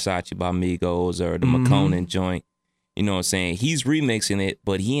remix to Versace by Migos or the McConan joint, you know what I'm saying? He's remixing it,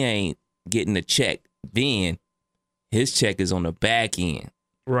 but he ain't getting the check then. His check is on the back end.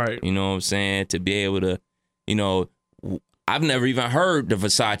 Right. You know what I'm saying? To be able to, I've never even heard the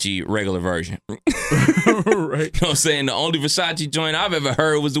Versace regular version. Right. You know what I'm saying? The only Versace joint I've ever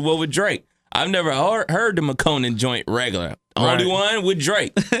heard was the one with Drake. I've never heard the McConan joint regular. Only one with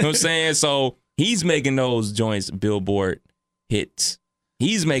Drake. You know what I'm saying? So he's making those joints Billboard hits.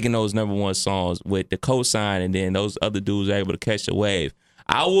 He's making those number one songs with the cosign, and then those other dudes are able to catch the wave.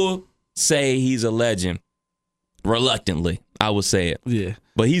 I will say he's a legend. Reluctantly, I will say it. Yeah.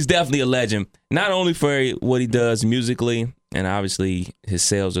 But he's definitely a legend, not only for what he does musically, and obviously his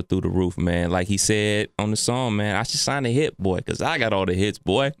sales are through the roof, man. Like he said on the song, man, I should sign a hit, boy, because I got all the hits,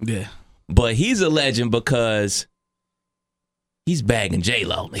 boy. Yeah. But he's a legend because he's bagging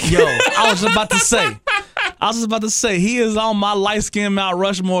J-Lo. Yo, I was just about to say, he is on my light-skinned Mount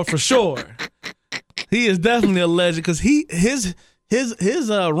Rushmore for sure. He is definitely a legend because his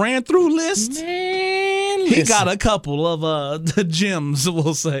ran through list. Man, He listen. got a couple of gems,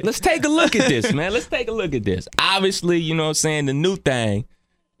 we'll say. Let's take a look at this, man. Let's take a look at this. Obviously, you know what I'm saying, the new thing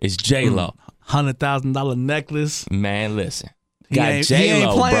is J-Lo. $100,000 necklace. Man, listen. He Got ain't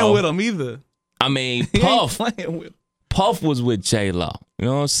J-Lo, playing bro. with him either. I mean, He Puff. ain't playing with him. Puff was with J-Lo. You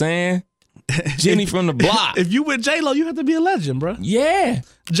know what I'm saying? Jenny from the block. If you with J-Lo, you have to be a legend, bro. Yeah,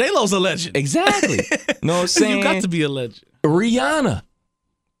 J-Lo's a legend. exactly. You know what I'm saying? You got to be a legend. Rihanna.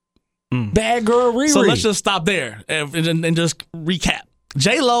 Bad girl Riri. So let's just stop there and just recap.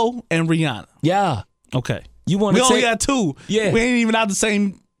 J-Lo and Rihanna. Yeah. Okay. You want We to only take got two. Yeah. We ain't even out the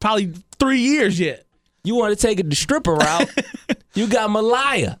same probably 3 years yet. you want to take it the stripper route? You got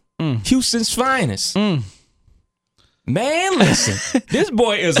Malaya, Houston's finest. Man, listen, this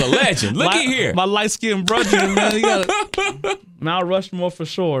boy is a legend. Look at here. My light-skinned brother, man. He got Mount Rushmore for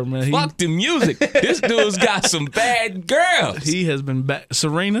sure, man. Fuck the music. This dude's got some bad girls. He has been back.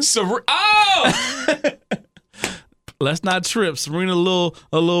 Serena. Oh! Let's not trip. Serena a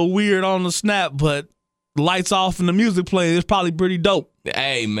little weird on the snap, but lights off and the music playing. It's probably pretty dope.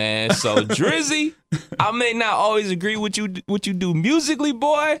 Hey, man. So, Drizzy, I may not always agree with you what you do musically,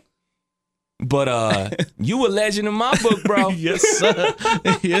 boy. But you a legend in my book, bro. Yes, sir.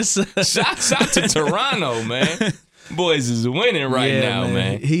 Yes, sir. Shouts out to Toronto, man. Boys is winning right now,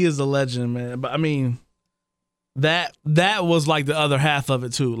 man. He is a legend, man. But I mean, that was like the other half of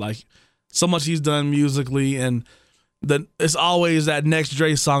it too. Like so much he's done musically, and it's always that next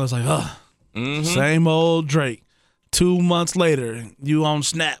Drake song. It's like, same old Drake. 2 months later, you on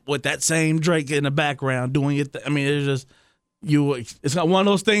Snap with that same Drake in the background doing it. I mean, it's just it's not one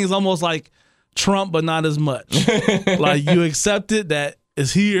of those things, almost like Trump, but not as much. Like you accept it that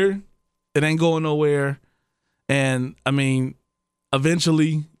it's here, it ain't going nowhere, and I mean,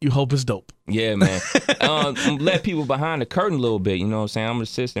 eventually you hope it's dope. Yeah, man. Let people behind the curtain a little bit. You know what I'm saying? I'm an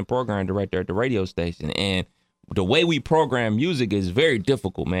assistant program director at the radio station, and the way we program music is very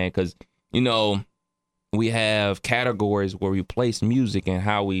difficult, man, because you know we have categories where we place music and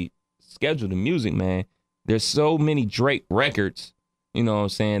how we schedule the music, man. There's so many Drake records. You know what I'm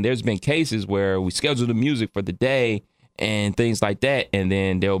saying? There's been cases where we schedule the music for the day and things like that, and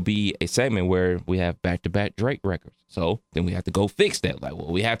then there'll be a segment where we have back-to-back Drake records. So then we have to go fix that. Like,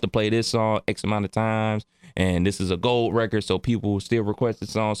 well, we have to play this song X amount of times, and this is a gold record, so people still request the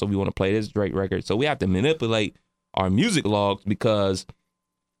song, so we want to play this Drake record. So we have to manipulate our music logs because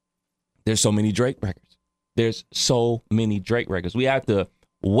there's so many Drake records. There's so many Drake records. We have to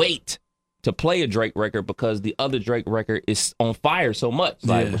wait to play a Drake record because the other Drake record is on fire so much.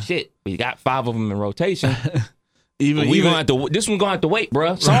 Like, well, shit, we got 5 of them in rotation. Gonna have to. This one gonna have to wait,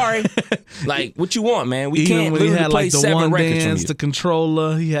 bro. Sorry. Like, what you want, man? We can't when he literally had play like the 7 One records from Dance, you. the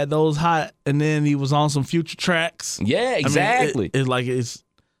Controller. He had those hot, and then he was on some Future tracks. Yeah, exactly. I mean, it's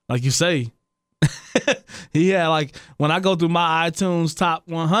like you say. He had like when I go through my iTunes top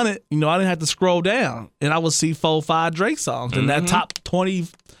 100, you know, I didn't have to scroll down, and I would see 4 or 5 Drake songs, and that top 20,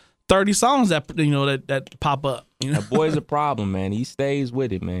 30 songs that that pop up. You know? That boy's a problem, man. He stays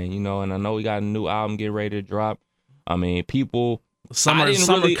with it, man. You know, and I know we got a new album getting ready to drop. I mean, people. Summer I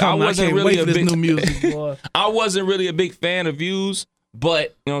coming. I can't wait for this new music, boy. I wasn't really a big fan of Views,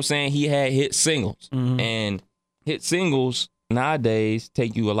 but you know what I'm saying. He had hit singles, and hit singles nowadays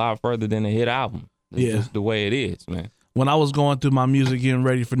take you a lot further than a hit album. It's just the way it is, man. When I was going through my music, getting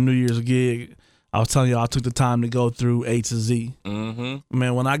ready for New Year's gig, I was telling you I took the time to go through A to Z. Mm-hmm.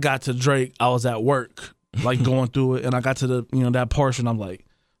 Man, when I got to Drake, I was at work, like going through it, and I got to the that portion. I'm like,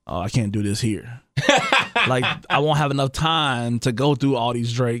 oh, I can't do this here. Like, I won't have enough time to go through all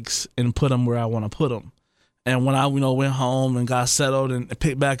these Drakes and put them where I want to put them. And when I went home and got settled and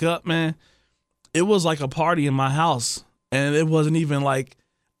picked back up, man, it was like a party in my house, and it wasn't even like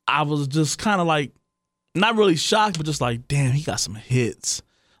I was just kind of like not really shocked, but just like, damn, he got some hits.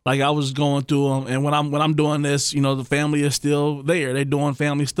 Like, I was going through them, and when I'm doing this, the family is still there. They doing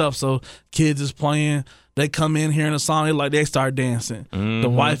family stuff, so kids is playing. They come in hearing a song, they start dancing. The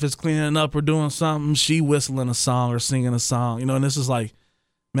wife is cleaning up or doing something. She whistling a song or singing a song, and this is like,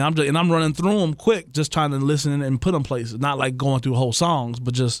 man, I'm running through them quick, just trying to listen and put them places. Not like going through whole songs,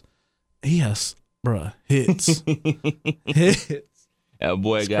 but just he has, hits, hits. That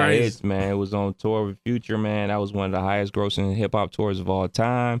boy It's got crazy. hits, man. It was on tour with Future, man. That was one of the highest grossing hip hop tours of all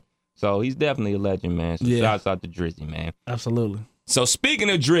time. So he's definitely a legend, man. So shouts out to Drizzy, man. Absolutely. So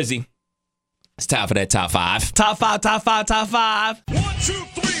speaking of Drizzy, it's time for that top 5. Top 5, top 5, top 5. 1, 2, 3,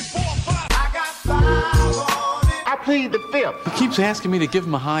 4, 5. I plead the 5th. He keeps asking me to give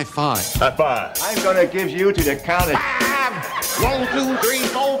him a high 5. High 5. I'm gonna give you to the count of 5. 1, 2, 3,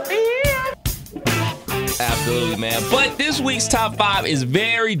 4, 5. Absolutely, man. But this week's top 5 is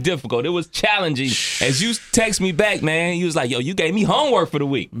very difficult. It was challenging. As you text me back, man, you was like, yo, you gave me homework for the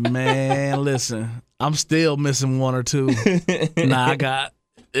week. Man, listen, I'm still missing one or two. I got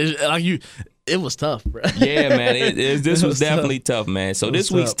it was tough, bro. Yeah, man. This was definitely tough, man. So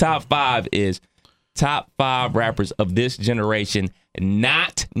this week's top 5 is top 5 rappers of this generation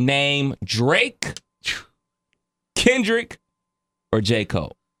not named Drake, Kendrick, or J.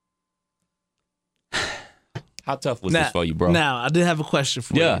 Cole. How tough was this for you, bro? Now, I did have a question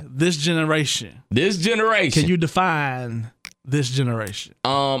for you. This generation. This generation. Can you define this generation?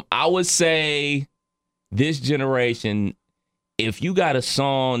 I would say this generation, if you got a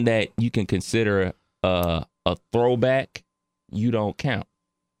song that you can consider a throwback, you don't count.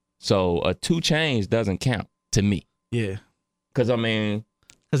 So a 2 Chainz doesn't count to me. Yeah. Because, I mean,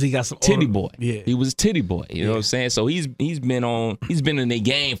 because he got some Titty Boy. Yeah. He was Titty Boy. You know what I'm saying? So he's been in the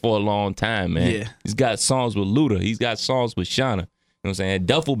game for a long time, man. Yeah. He's got songs with Luda. He's got songs with Shawnna. You know what I'm saying?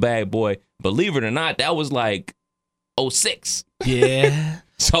 Duffel Bag Boy, believe it or not, that was like 06. Yeah.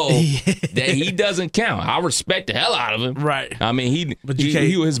 So that he doesn't count. I respect the hell out of him. Right. I mean,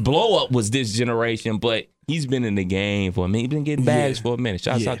 his blow up was this generation, but he's been in the game for a minute. He's been getting bags for a minute.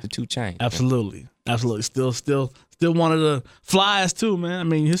 Shouts out to 2 Chainz. Absolutely. Absolutely. Still one of the flyers too, man. I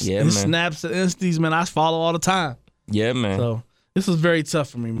mean, his snaps and insties, man, I follow all the time. Yeah, man. So this was very tough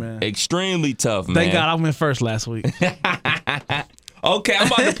for me, man. Extremely tough, man. Thank God I went first last week. Okay, I'm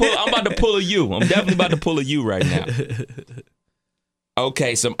about to pull a you. I'm definitely about to pull a you right now.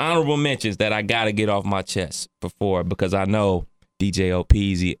 Okay, some honorable mentions that I gotta get off my chest because I know DJ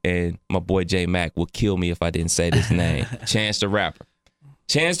O'Peasy and my boy J Mac will kill me if I didn't say this name. Chance the Rapper.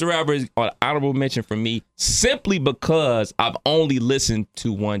 Chance the Rapper is an honorable mention for me simply because I've only listened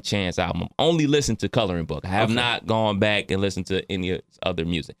to one Chance album. Only listened to Coloring Book. I have not gone back and listened to any other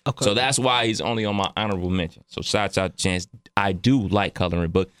music. Okay. So that's why he's only on my honorable mention. So shouts out to Chance. I do like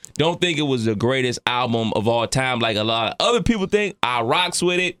Coloring Book. Don't think it was the greatest album of all time like a lot of other people think. I rocks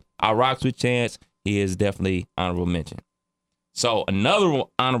with it. I rocks with Chance. He is definitely honorable mention. So another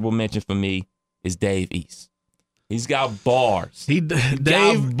honorable mention for me is Dave East. He's got bars.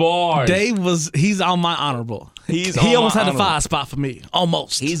 Dave bars. He's on my honorable. He almost had a 5 spot for me.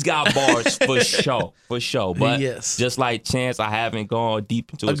 Almost. He's got bars for sure. But just like Chance, I haven't gone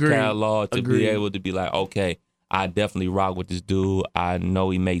deep into his catalog to be able to be like, okay, I definitely rock with this dude. I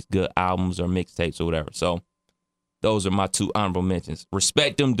know he makes good albums or mixtapes or whatever. So those are my 2 honorable mentions.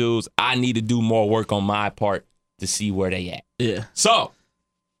 Respect them dudes. I need to do more work on my part to see where they at. Yeah. So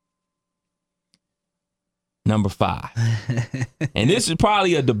number 5. And this is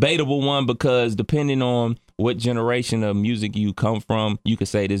probably a debatable one because depending on what generation of music you come from, you could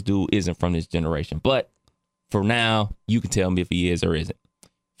say this dude isn't from this generation. But for now, you can tell me if he is or isn't.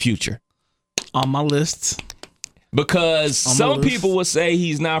 Future. On my list. Because some people will say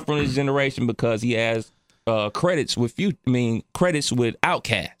he's not from this generation because he has credits with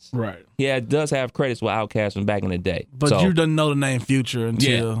Outkast. Right. Yeah, does have credits with Outkast from back in the day. But you don't know the name Future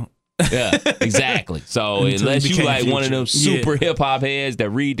until... Yeah, exactly. So unless you like Future. One of them super hip hop heads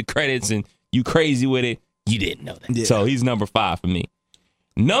that read the credits and you crazy with it, you didn't know that. Yeah. So he's number 5 for me.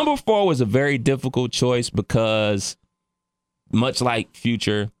 Number 4 was a very difficult choice because much like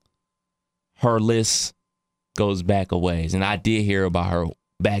Future, her list goes back a ways. And I did hear about her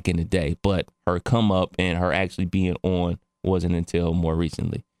back in the day, but her come up and her actually being on wasn't until more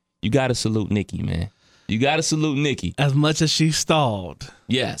recently. You got to salute Nicki, man. You got to salute Nicki. As much as she stalled.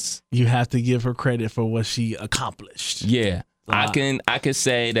 Yes. You have to give her credit for what she accomplished. Yeah. I can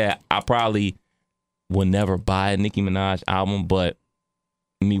say that I probably will never buy a Nicki Minaj album, but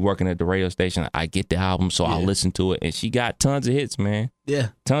me working at the radio station, I get the album, so I'll listen to it. And she got tons of hits, man. Yeah.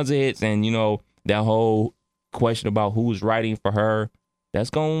 Tons of hits. And, you know, that whole question about who's writing for her, that's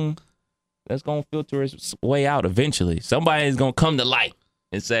going to filter its way out eventually. Somebody's going to come to light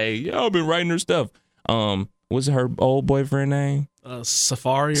and say, yeah, I've been writing her stuff. What's her old boyfriend name?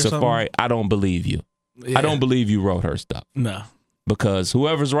 Safari or something? Safari. I don't believe you. Yeah. I don't believe you wrote her stuff. No. Because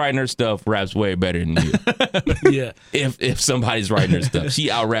whoever's writing her stuff raps way better than you. Yeah. If somebody's writing her stuff, she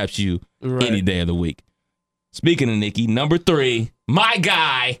out-raps you any day of the week. Speaking of Nicki, number 3, my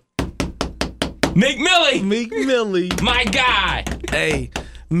guy, Meek Millie. Meek Millie. My guy. Hey,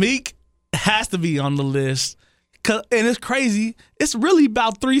 Meek has to be on the list. And it's crazy. It's really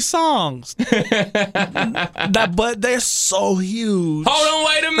about 3 songs. But they're so huge. Hold on,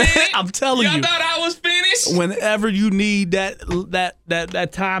 wait a minute. I'm telling you. Y'all thought I was finished? Whenever you need that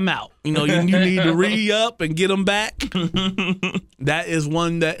timeout, you know, you need to re-up and get them back. That is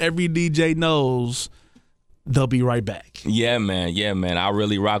one that every DJ knows. they'll be right back. Yeah, man. I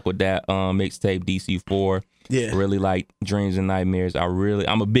really rock with that mixtape DC4. Yeah. Really like Dreams and Nightmares.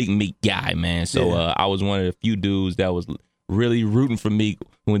 I'm a big Meek guy, man. So I was one of the few dudes that was really rooting for Meek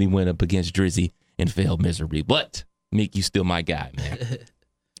when he went up against Drizzy and failed miserably. But Meek, you still my guy, man.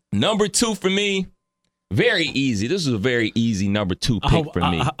 Number 2 for me, very easy. This is a very easy number 2 pick for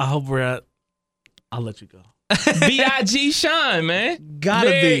me. I hope we're at. I'll let you go. B.I.G. Sean, man. Gotta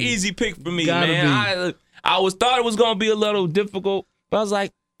very be. easy pick for me, Gotta man. I thought it was gonna be a little difficult, but I was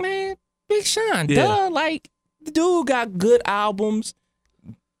like, man, Big Sean, duh. Like, the dude got good albums,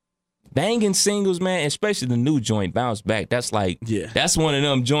 banging singles, man. Especially the new joint, Bounce Back. That's like, that's one of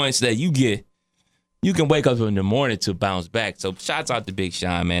them joints that you can wake up in the morning to bounce back. So shouts out to Big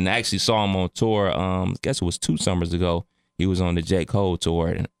Sean, man. I actually saw him on tour. I guess it was 2 summers ago. He was on the J. Cole tour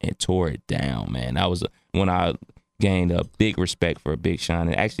and tore it down, man. That was when I gained a big respect for Big Sean,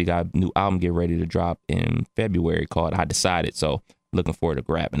 and actually got a new album get ready to drop in February called I Decided. So looking forward to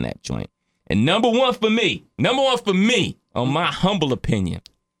grabbing that joint. And number one for me, on my humble opinion,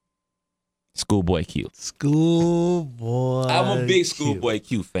 Schoolboy Q. Schoolboy. I'm a big Schoolboy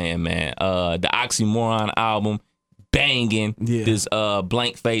Q fan, man. The Oxymoron album, banging. Yeah. This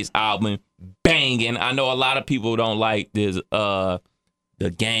Blank Face album, banging. I know a lot of people don't like this the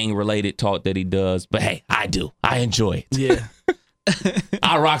gang related talk that he does, but hey, I do. I enjoy it. Yeah.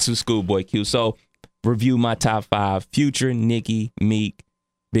 I rocks with Schoolboy Q. So review my top 5: Future, Nicki, Meek,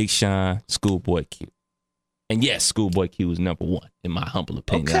 Big Sean, Schoolboy Q. And yes, Schoolboy Q is number 1 in my humble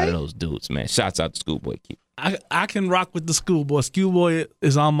opinion out of those dudes, man. Shouts out to Schoolboy Q. I can rock with the Schoolboy. Schoolboy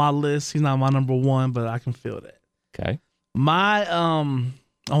is on my list. He's not my number 1, but I can feel that. Okay. My I want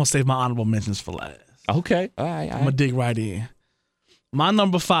to save my honorable mentions for last. Okay. All right. I'm gonna dig right in. My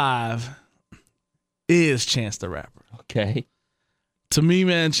number 5 is Chance the Rapper. Okay. To me,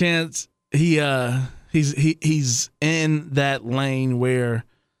 man, Chance, he's in that lane where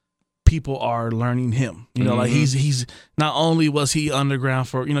people are learning him. You know, like he's not only was he underground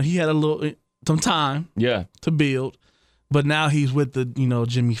for, he had some time to build, but now he's with the,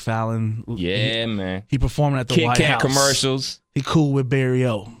 Jimmy Fallon. Yeah, man. He performing at the Kit White Kat House. commercials. He cool with Barry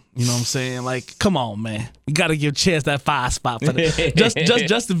O. You know what I'm saying? Like, come on, man. You got to give Chance that 5 spot for that.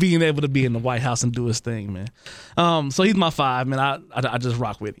 just to being able to be in the White House and do his thing, man. So he's my 5, man. I just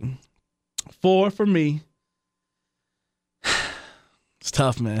rock with him. 4 for me. It's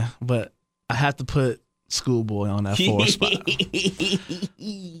tough, man, but I have to put Schoolboy on that 4 spot.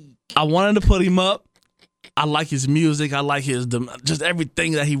 I wanted to put him up. I like his music. I like just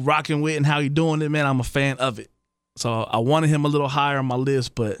everything that he rocking with and how he doing it, man. I'm a fan of it. So I wanted him a little higher on my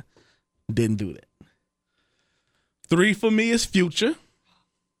list, but didn't do that. 3 for me is Future.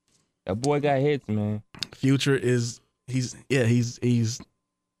 That boy got hits, man. Future is he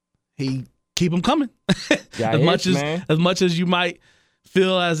keep him coming. As much as you might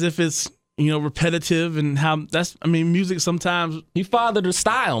feel as if it's repetitive and how music sometimes he fathered the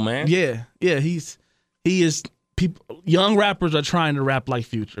style, man. Yeah, he is. People, young rappers are trying to rap like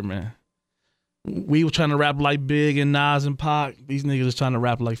Future, man. We were trying to rap like Big and Nas and Pac. These niggas is trying to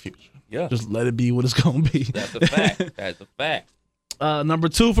rap like Future. Yeah, just let it be what it's gonna be. That's a fact. That's a fact. Number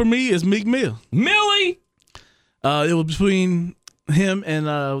 2 for me is Meek Mill. Millie. It was between him and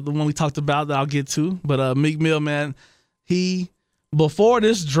the one we talked about that I'll get to, but Meek Mill, man, before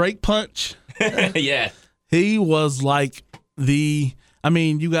this Drake punch, yeah, he was like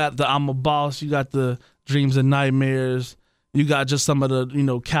you got the I'm a Boss, you got the Dreams and Nightmares, you got just some of the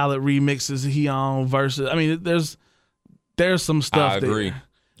Khaled remixes he on versus. There's some stuff.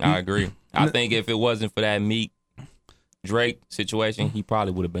 I agree. I think if it wasn't for that Meek Drake situation, he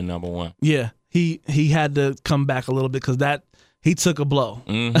probably would have been number 1. Yeah, he had to come back a little bit because that he took a blow,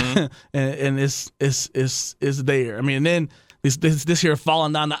 and it's there. And then this here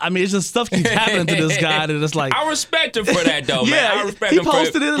falling down. It's just stuff keeps happening to this guy that it's like I respect him for that though, man. I respect him for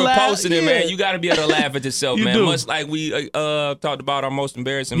posting it, man. You got to be able to laugh at yourself, man. Do. Much like we talked about our most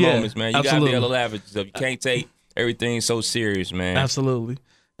embarrassing moments, man. You got to be able to laugh at yourself. You can't take everything so serious, man. Absolutely.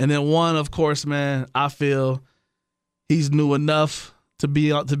 And then 1, of course, man. I feel he's new enough to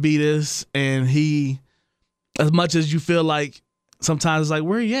be this, and he, as much as you feel like sometimes it's like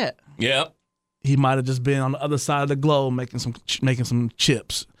where he at? Yep. He might have just been on the other side of the globe making some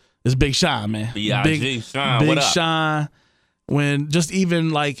chips. It's Big Sean, man. Big Sean, Big what up? Sean, when just even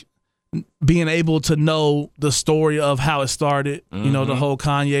like being able to know the story of how it started, the whole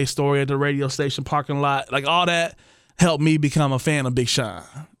Kanye story at the radio station parking lot, like all that helped me become a fan of Big Sean.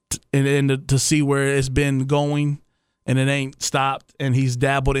 And to see where it's been going and it ain't stopped, and he's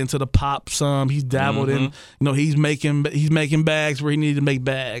dabbled into the pop some. He's dabbled in, he's making bags where he needed to make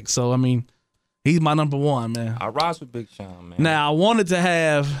bags. So He's my number one, man. I rise with Big Sean, man. Now I wanted to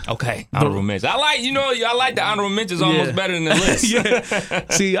have honorable mentions. I like the honorable mentions almost better than the list. yeah.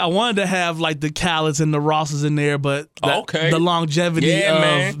 See, I wanted to have like the Khaled's and the Rosses in there, but the longevity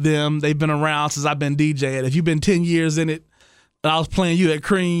of them, they've been around since I've been DJing. If you've been 10 years in it, and I was playing you at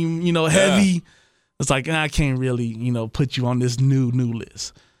Cream, heavy, it's like I can't really, put you on this new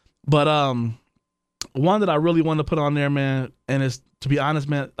list. But one that I really wanted to put on there, man, and it's, to be honest,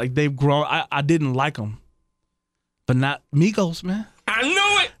 man, like they've grown. I didn't like them, but not Migos, man. I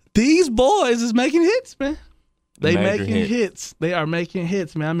knew it. These boys is making hits, man. They Major making hits. They are making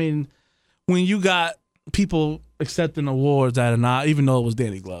hits, man. I mean, when you got people accepting awards out of not, even though it was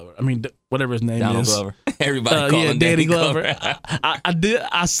Danny Glover. I mean, whatever his name Donald is. Glover. Everybody call him Danny Glover.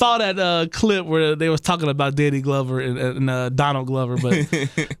 I saw that clip where they was talking about Danny Glover and Donald Glover, but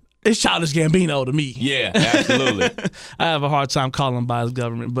it's Childish Gambino to me. Yeah, absolutely. I have a hard time calling him by his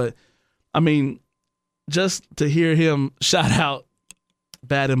government, but I mean, just to hear him shout out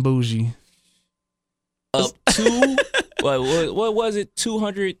Bad and Bougie. Up to what was it?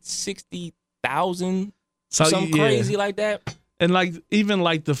 260,000, something crazy like that. And like even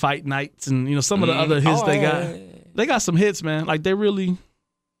like the fight nights and some of the other hits they got some hits, man. Like they really,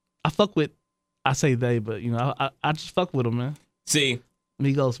 I fuck with. I say they, but I just fuck with them, man. See.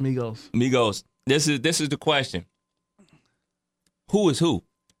 Migos. This is the question. Who is who?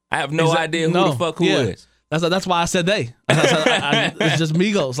 I have no idea who the fuck who is. That's why I said they. It's just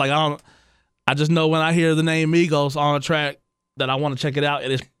Migos. Like I just know when I hear the name Migos on a track that I want to check it out.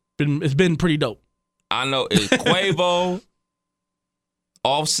 It's been pretty dope. I know it's Quavo,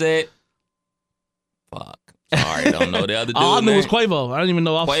 Offset. Fuck. Sorry, I don't know the other dude. All I knew was Quavo. I didn't even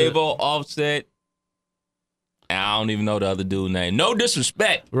know Offset. Quavo, Offset. I don't even know the other dude's name. No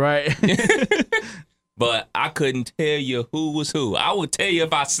disrespect. Right. But I couldn't tell you who was who. I would tell you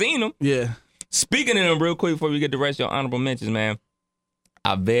if I seen them. Yeah. Speaking of them real quick before we get the rest of your honorable mentions, man,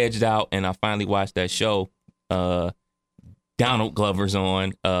 I vegged out and I finally watched that show Donald Glover's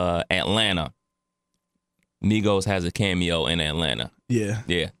on Atlanta. Migos has a cameo in Atlanta. Yeah.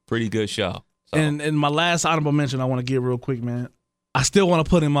 Yeah. Pretty good show. So. And my last honorable mention I want to give real quick, man. I still want to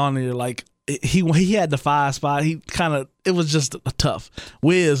put him on there like he had the 5 spot. It was just tough.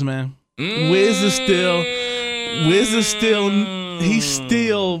 Wiz, man. Wiz is still he's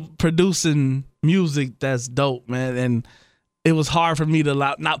still producing music that's dope, man. And it was hard for me to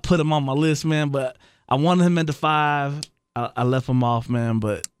not put him on my list, man. But I wanted him at the 5. I left him off, man.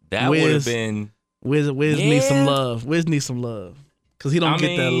 But that would have been Wiz needs some love. Wiz needs some love because he don't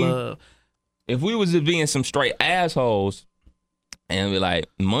get that love. If we was being some straight assholes and be like,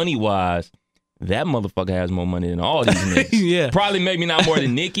 money wise, that motherfucker has more money than all these niggas. Yeah. Probably maybe not more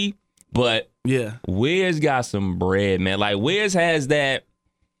than Nicki, but yeah, Wiz got some bread, man. Like Wiz has that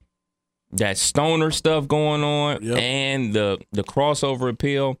stoner stuff going on and the crossover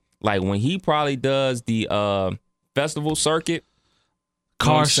appeal. Like when he probably does the festival circuit,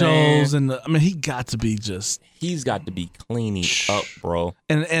 car shows, and he got to be he's got to be cleaning up, bro.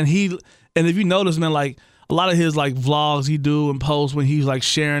 And if you notice, man, like a lot of his like vlogs he do and posts when he's like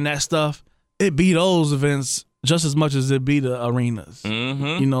sharing that stuff, it be those events just as much as it be the arenas.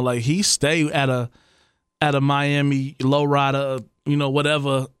 Mm-hmm. Like he stay at a Miami lowrider,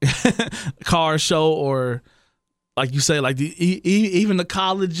 whatever car show, or like you say, like even the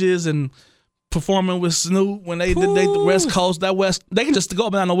colleges and performing with Snoop when they did the West Coast. They can just go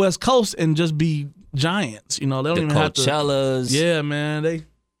up and down the West Coast and just be giants. They don't even have to. Coachellas. Yeah, man.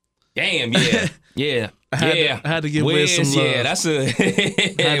 Damn, yeah. Yeah. I had to give Wiz some love. Yeah, that's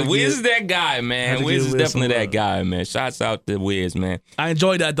Wiz is that guy, man. Wiz is definitely that guy, man. Shouts out to Wiz, man. I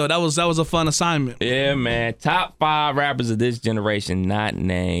enjoyed that though. That was a fun assignment. Yeah, man. Top 5 rappers of this generation not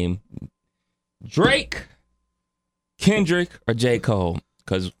named Drake, Kendrick, or J. Cole,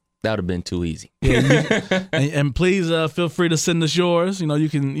 because that would have been too easy. Yeah, and please feel free to send us yours. You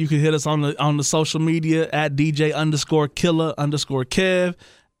can hit us on the social media at DJ_Killer_Kev.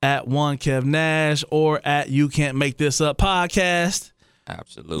 At Kev Nash, or at You Can't Make This Up podcast.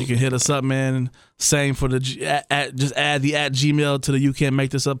 Absolutely. You can hit us up, man. Same for just add the @Gmail to the You Can't Make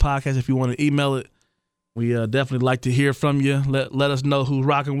This Up podcast if you want to email it. We definitely like to hear from you. Let us know who's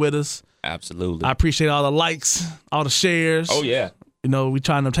rocking with us. Absolutely. I appreciate all the likes, all the shares. Oh yeah. We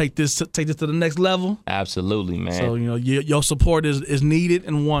trying to take this to the next level. Absolutely, man. So your support is needed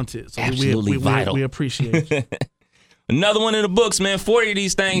and wanted. So absolutely vital. We appreciate it. Another one in the books, man. 40 of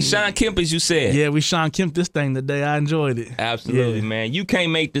these things. Sean Kemp, as you said. Yeah, we Sean Kemp this thing today. I enjoyed it. Absolutely, man. You Can't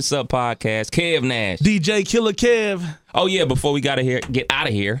Make This Up podcast. Kev Nash. DJ Killer Kev. Oh, yeah, before we get out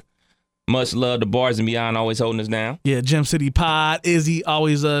of here, Much love to Bars and Beyond, always holding us down. Yeah, Gem City Pod, Izzy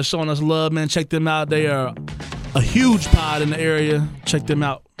always showing us love, man. Check them out. They are a huge pod in the area. Check them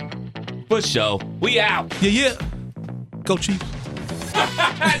out. For sure. We out. Yeah. Go Chiefs.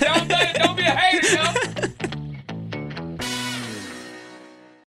 Don't be a hater, yo.